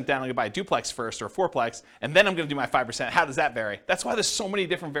 3.5% down. I'm going to buy a duplex first or a fourplex, and then I'm going to do my 5%. How does that vary? That's why there's so many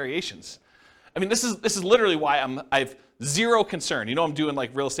different variations. I mean, this is literally why I've zero concern. I'm doing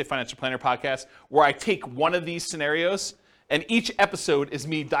like Real Estate Financial Planner podcast where I take one of these scenarios, and each episode is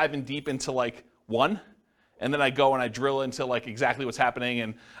me diving deep into like one. And then I go and I drill into like exactly what's happening,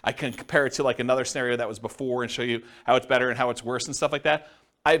 and I can compare it to like another scenario that was before and show you how it's better and how it's worse and stuff like that.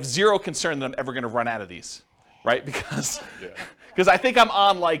 I have zero concern that I'm ever going to run out of these, right? Because I think I'm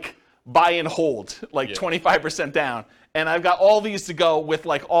on like buy and hold, like 25% down. And I've got all these to go with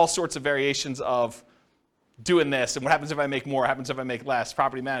like all sorts of variations of doing this. And what happens if I make more? What happens if I make less?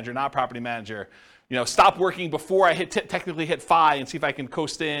 Property manager, not property manager. Stop working before I technically hit FI and see if I can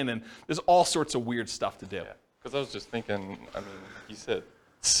coast in. And there's all sorts of weird stuff to do. Yeah, because I was just thinking, you said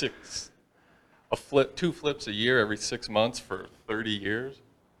two flips a year every 6 months for 30 years.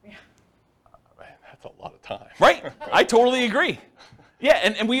 Yeah. Man, that's a lot of time. Right. I totally agree. Yeah,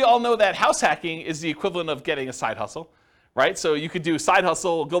 and we all know that house hacking is the equivalent of getting a side hustle, right? So you could do side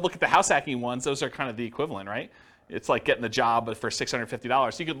hustle, go look at the house hacking ones. Those are kind of the equivalent, right? It's like getting a job for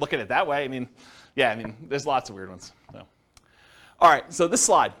 $650. You could look at it that way. There's lots of weird ones. So. All right, so this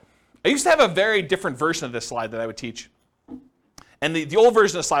slide. I used to have a very different version of this slide that I would teach. And the old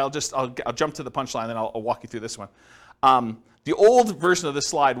version of the slide, I'll jump to the punchline, then I'll walk you through this one. The old version of this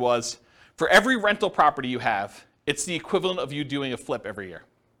slide was, for every rental property you have, it's the equivalent of you doing a flip every year.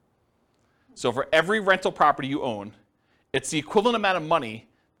 So for every rental property you own, it's the equivalent amount of money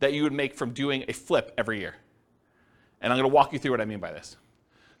that you would make from doing a flip every year. And I'm going to walk you through what I mean by this.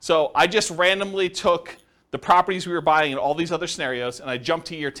 So I just randomly took the properties we were buying in all these other scenarios, and I jumped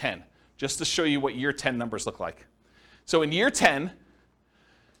to year 10, just to show you what year 10 numbers look like. So in year 10,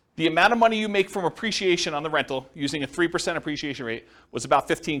 the amount of money you make from appreciation on the rental, using a 3% appreciation rate, was about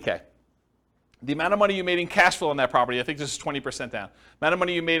 $15K. The amount of money you made in cash flow on that property, I think this is 20% down. The amount of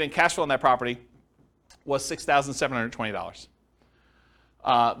money you made in cash flow on that property was $6,720.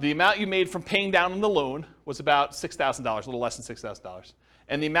 The amount you made from paying down on the loan was about $6,000, a little less than $6,000.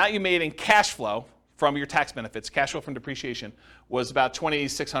 And the amount you made in cash flow from your tax benefits, cash flow from depreciation, was about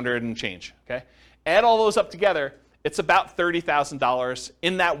 $2,600 and change. Okay? Add all those up together, it's about $30,000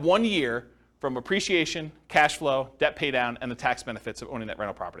 in that 1 year from appreciation, cash flow, debt pay down, and the tax benefits of owning that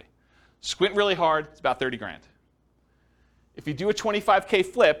rental property. Squint really hard, it's about 30 grand. If you do a 25K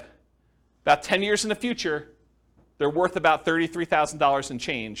flip, About 10 years in the future, they're worth about $33,000 and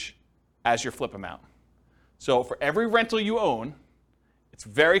change as your flip amount. So for every rental you own, it's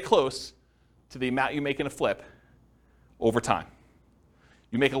very close to the amount you make in a flip over time.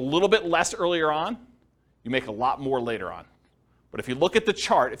 You make a little bit less earlier on, you make a lot more later on. But if you look at the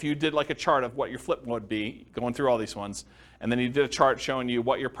chart, if you did like a chart of what your flip would be, going through all these ones, and then you did a chart showing you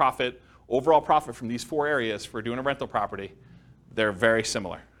what your profit, overall profit from these 4 areas for doing a rental property, they're very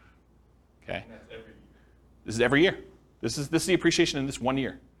similar. Okay? And that's every year. This is every year. This is the appreciation in this 1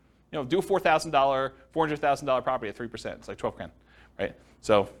 year. You know, do a $4,000, $400,000 property at 3%. It's like 12 grand, right?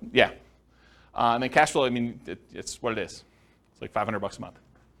 So yeah. And then cash flow, I mean, it's what it is. It's like $500 a month.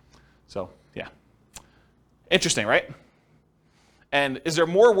 So yeah. Interesting, right? And is there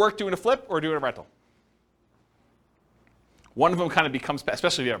more work doing a flip or doing a rental? One of them kind of becomes,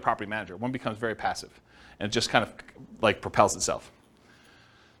 especially if you have a property manager, one becomes very passive and it just kind of like propels itself.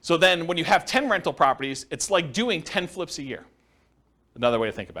 So then when you have 10 rental properties, it's like doing 10 flips a year. Another way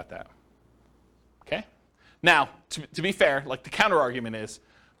to think about that. Okay? Now, to be fair, like the counter argument is,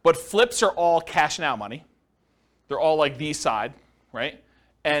 but flips are all cash now money. They're all like the side, right?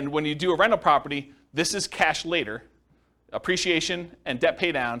 And when you do a rental property, this is cash later. Appreciation and debt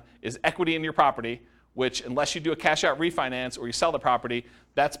pay down is equity in your property, which unless you do a cash out refinance or you sell the property,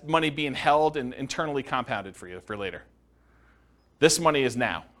 that's money being held and internally compounded for you for later. This money is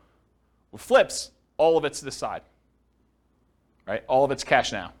now. With flips, all of it's this side. Right? All of it's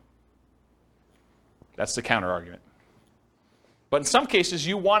cash now. That's the counter argument. But in some cases,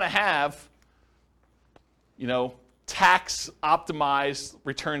 you want to have, you know, tax optimized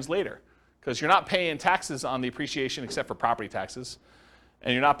returns later, because you're not paying taxes on the appreciation except for property taxes,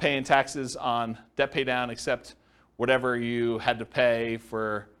 and you're not paying taxes on debt pay down except whatever you had to pay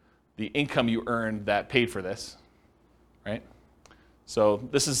for the income you earned that paid for this, right? So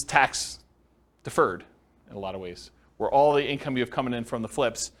this is tax deferred in a lot of ways, where all the income you have coming in from the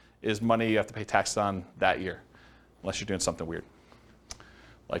flips is money you have to pay taxes on that year, unless you're doing something weird,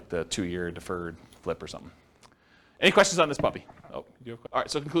 like the 2-year deferred flip or something. Any questions on this puppy? Oh, you have, all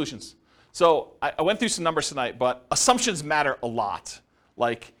right, so conclusions. So I went through some numbers tonight, but assumptions matter a lot.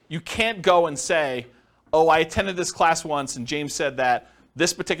 Like, you can't go and say, oh, I attended this class once and James said that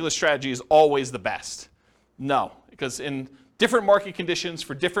this particular strategy is always the best. No, because in different market conditions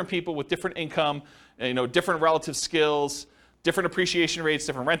for different people with different income, you know, different relative skills, different appreciation rates,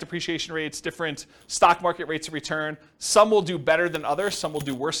 different rent appreciation rates, different stock market rates of return. Some will do better than others, some will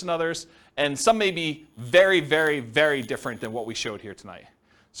do worse than others, and some may be very, very, very different than what we showed here tonight.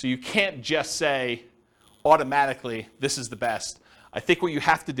 So you can't just say automatically, this is the best. I think what you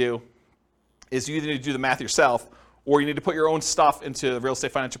have to do is you either need to do the math yourself, or you need to put your own stuff into the Real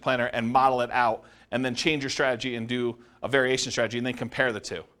Estate Financial Planner and model it out, and then change your strategy and do a variation strategy, and then compare the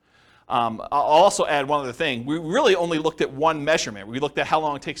two. I'll also add one other thing. We really only looked at one measurement. We looked at how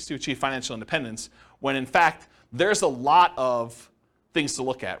long it takes to achieve financial independence, when in fact, there's a lot of things to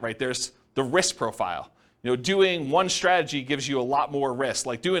look at, right? There's the risk profile. You know, doing one strategy gives you a lot more risk.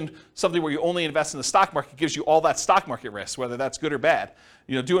 Like doing something where you only invest in the stock market gives you all that stock market risk, whether that's good or bad.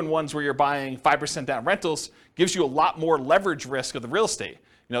 You know, doing ones where you're buying 5% down rentals gives you a lot more leverage risk of the real estate.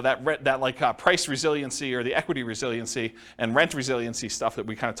 You know, that price resiliency or the equity resiliency and rent resiliency stuff that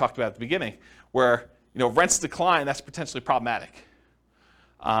we kind of talked about at the beginning, where, you know, rents decline, that's potentially problematic.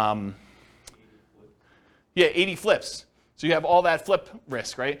 80 flips. So you have all that flip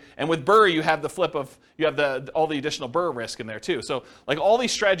risk, right? And with BRRRR, you have the flip of, you have all the additional BRRRR risk in there too. So like all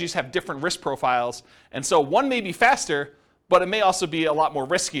these strategies have different risk profiles. And so one may be faster, but it may also be a lot more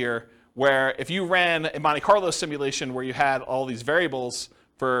riskier, where if you ran a Monte Carlo simulation where you had all these variables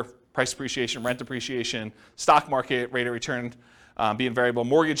for price appreciation, rent appreciation, stock market rate of return being variable,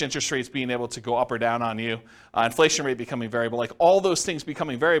 mortgage interest rates being able to go up or down on you, inflation rate becoming variable, like all those things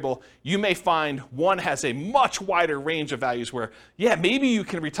becoming variable, you may find one has a much wider range of values where, yeah, maybe you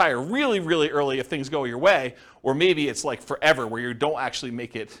can retire really, really early if things go your way, or maybe it's like forever where you don't actually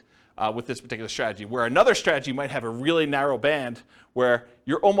make it with this particular strategy, where another strategy might have a really narrow band where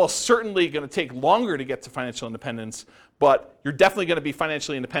you're almost certainly going to take longer to get to financial independence, but you're definitely going to be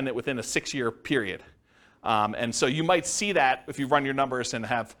financially independent within a 6-year period. And so you might see that if you run your numbers and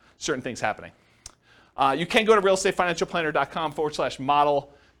have certain things happening. You can go to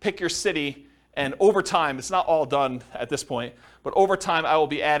realestatefinancialplanner.com/model, pick your city, and over time, it's not all done at this point, but over time I will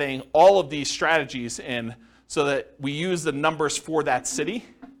be adding all of these strategies in so that we use the numbers for that city,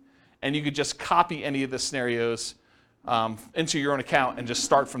 and you could just copy any of the scenarios into your own account and just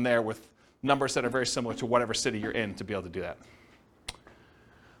start from there with numbers that are very similar to whatever city you're in to be able to do that.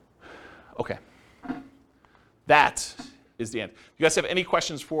 Okay. That is the end. If you guys have any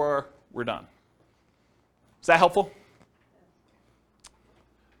questions for we're done. Is that helpful?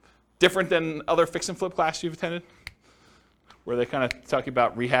 Different than other fix and flip class you've attended, where they kind of talk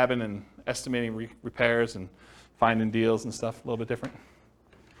about rehabbing and estimating repairs and finding deals and stuff, a little bit different?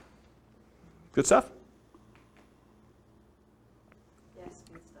 Good stuff? Yes,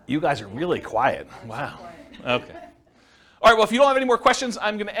 good stuff. You guys are really quiet. Wow. Okay. All right, well, if you don't have any more questions,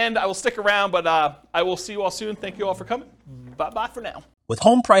 I'm going to end. I will stick around, but I will see you all soon. Thank you all for coming. Bye-bye for now. With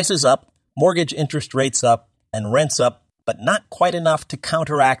home prices up, mortgage interest rates up, and rents up, but not quite enough to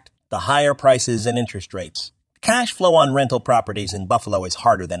counteract the higher prices and interest rates, cash flow on rental properties in Buffalo is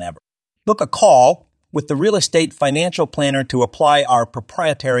harder than ever. Book a call with the Real Estate Financial Planner to apply our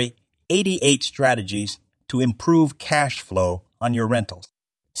proprietary 88 strategies to improve cash flow on your rentals.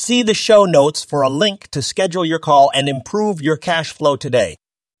 See the show notes for a link to schedule your call and improve your cash flow today.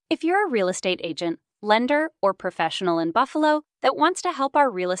 If you're a real estate agent, lender, or professional in Buffalo that wants to help our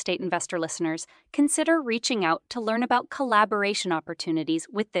real estate investor listeners, consider reaching out to learn about collaboration opportunities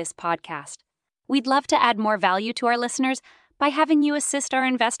with this podcast. We'd love to add more value to our listeners by having you assist our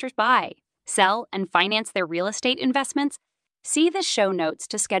investors buy, sell, and finance their real estate investments. See the show notes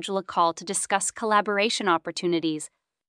to schedule a call to discuss collaboration opportunities.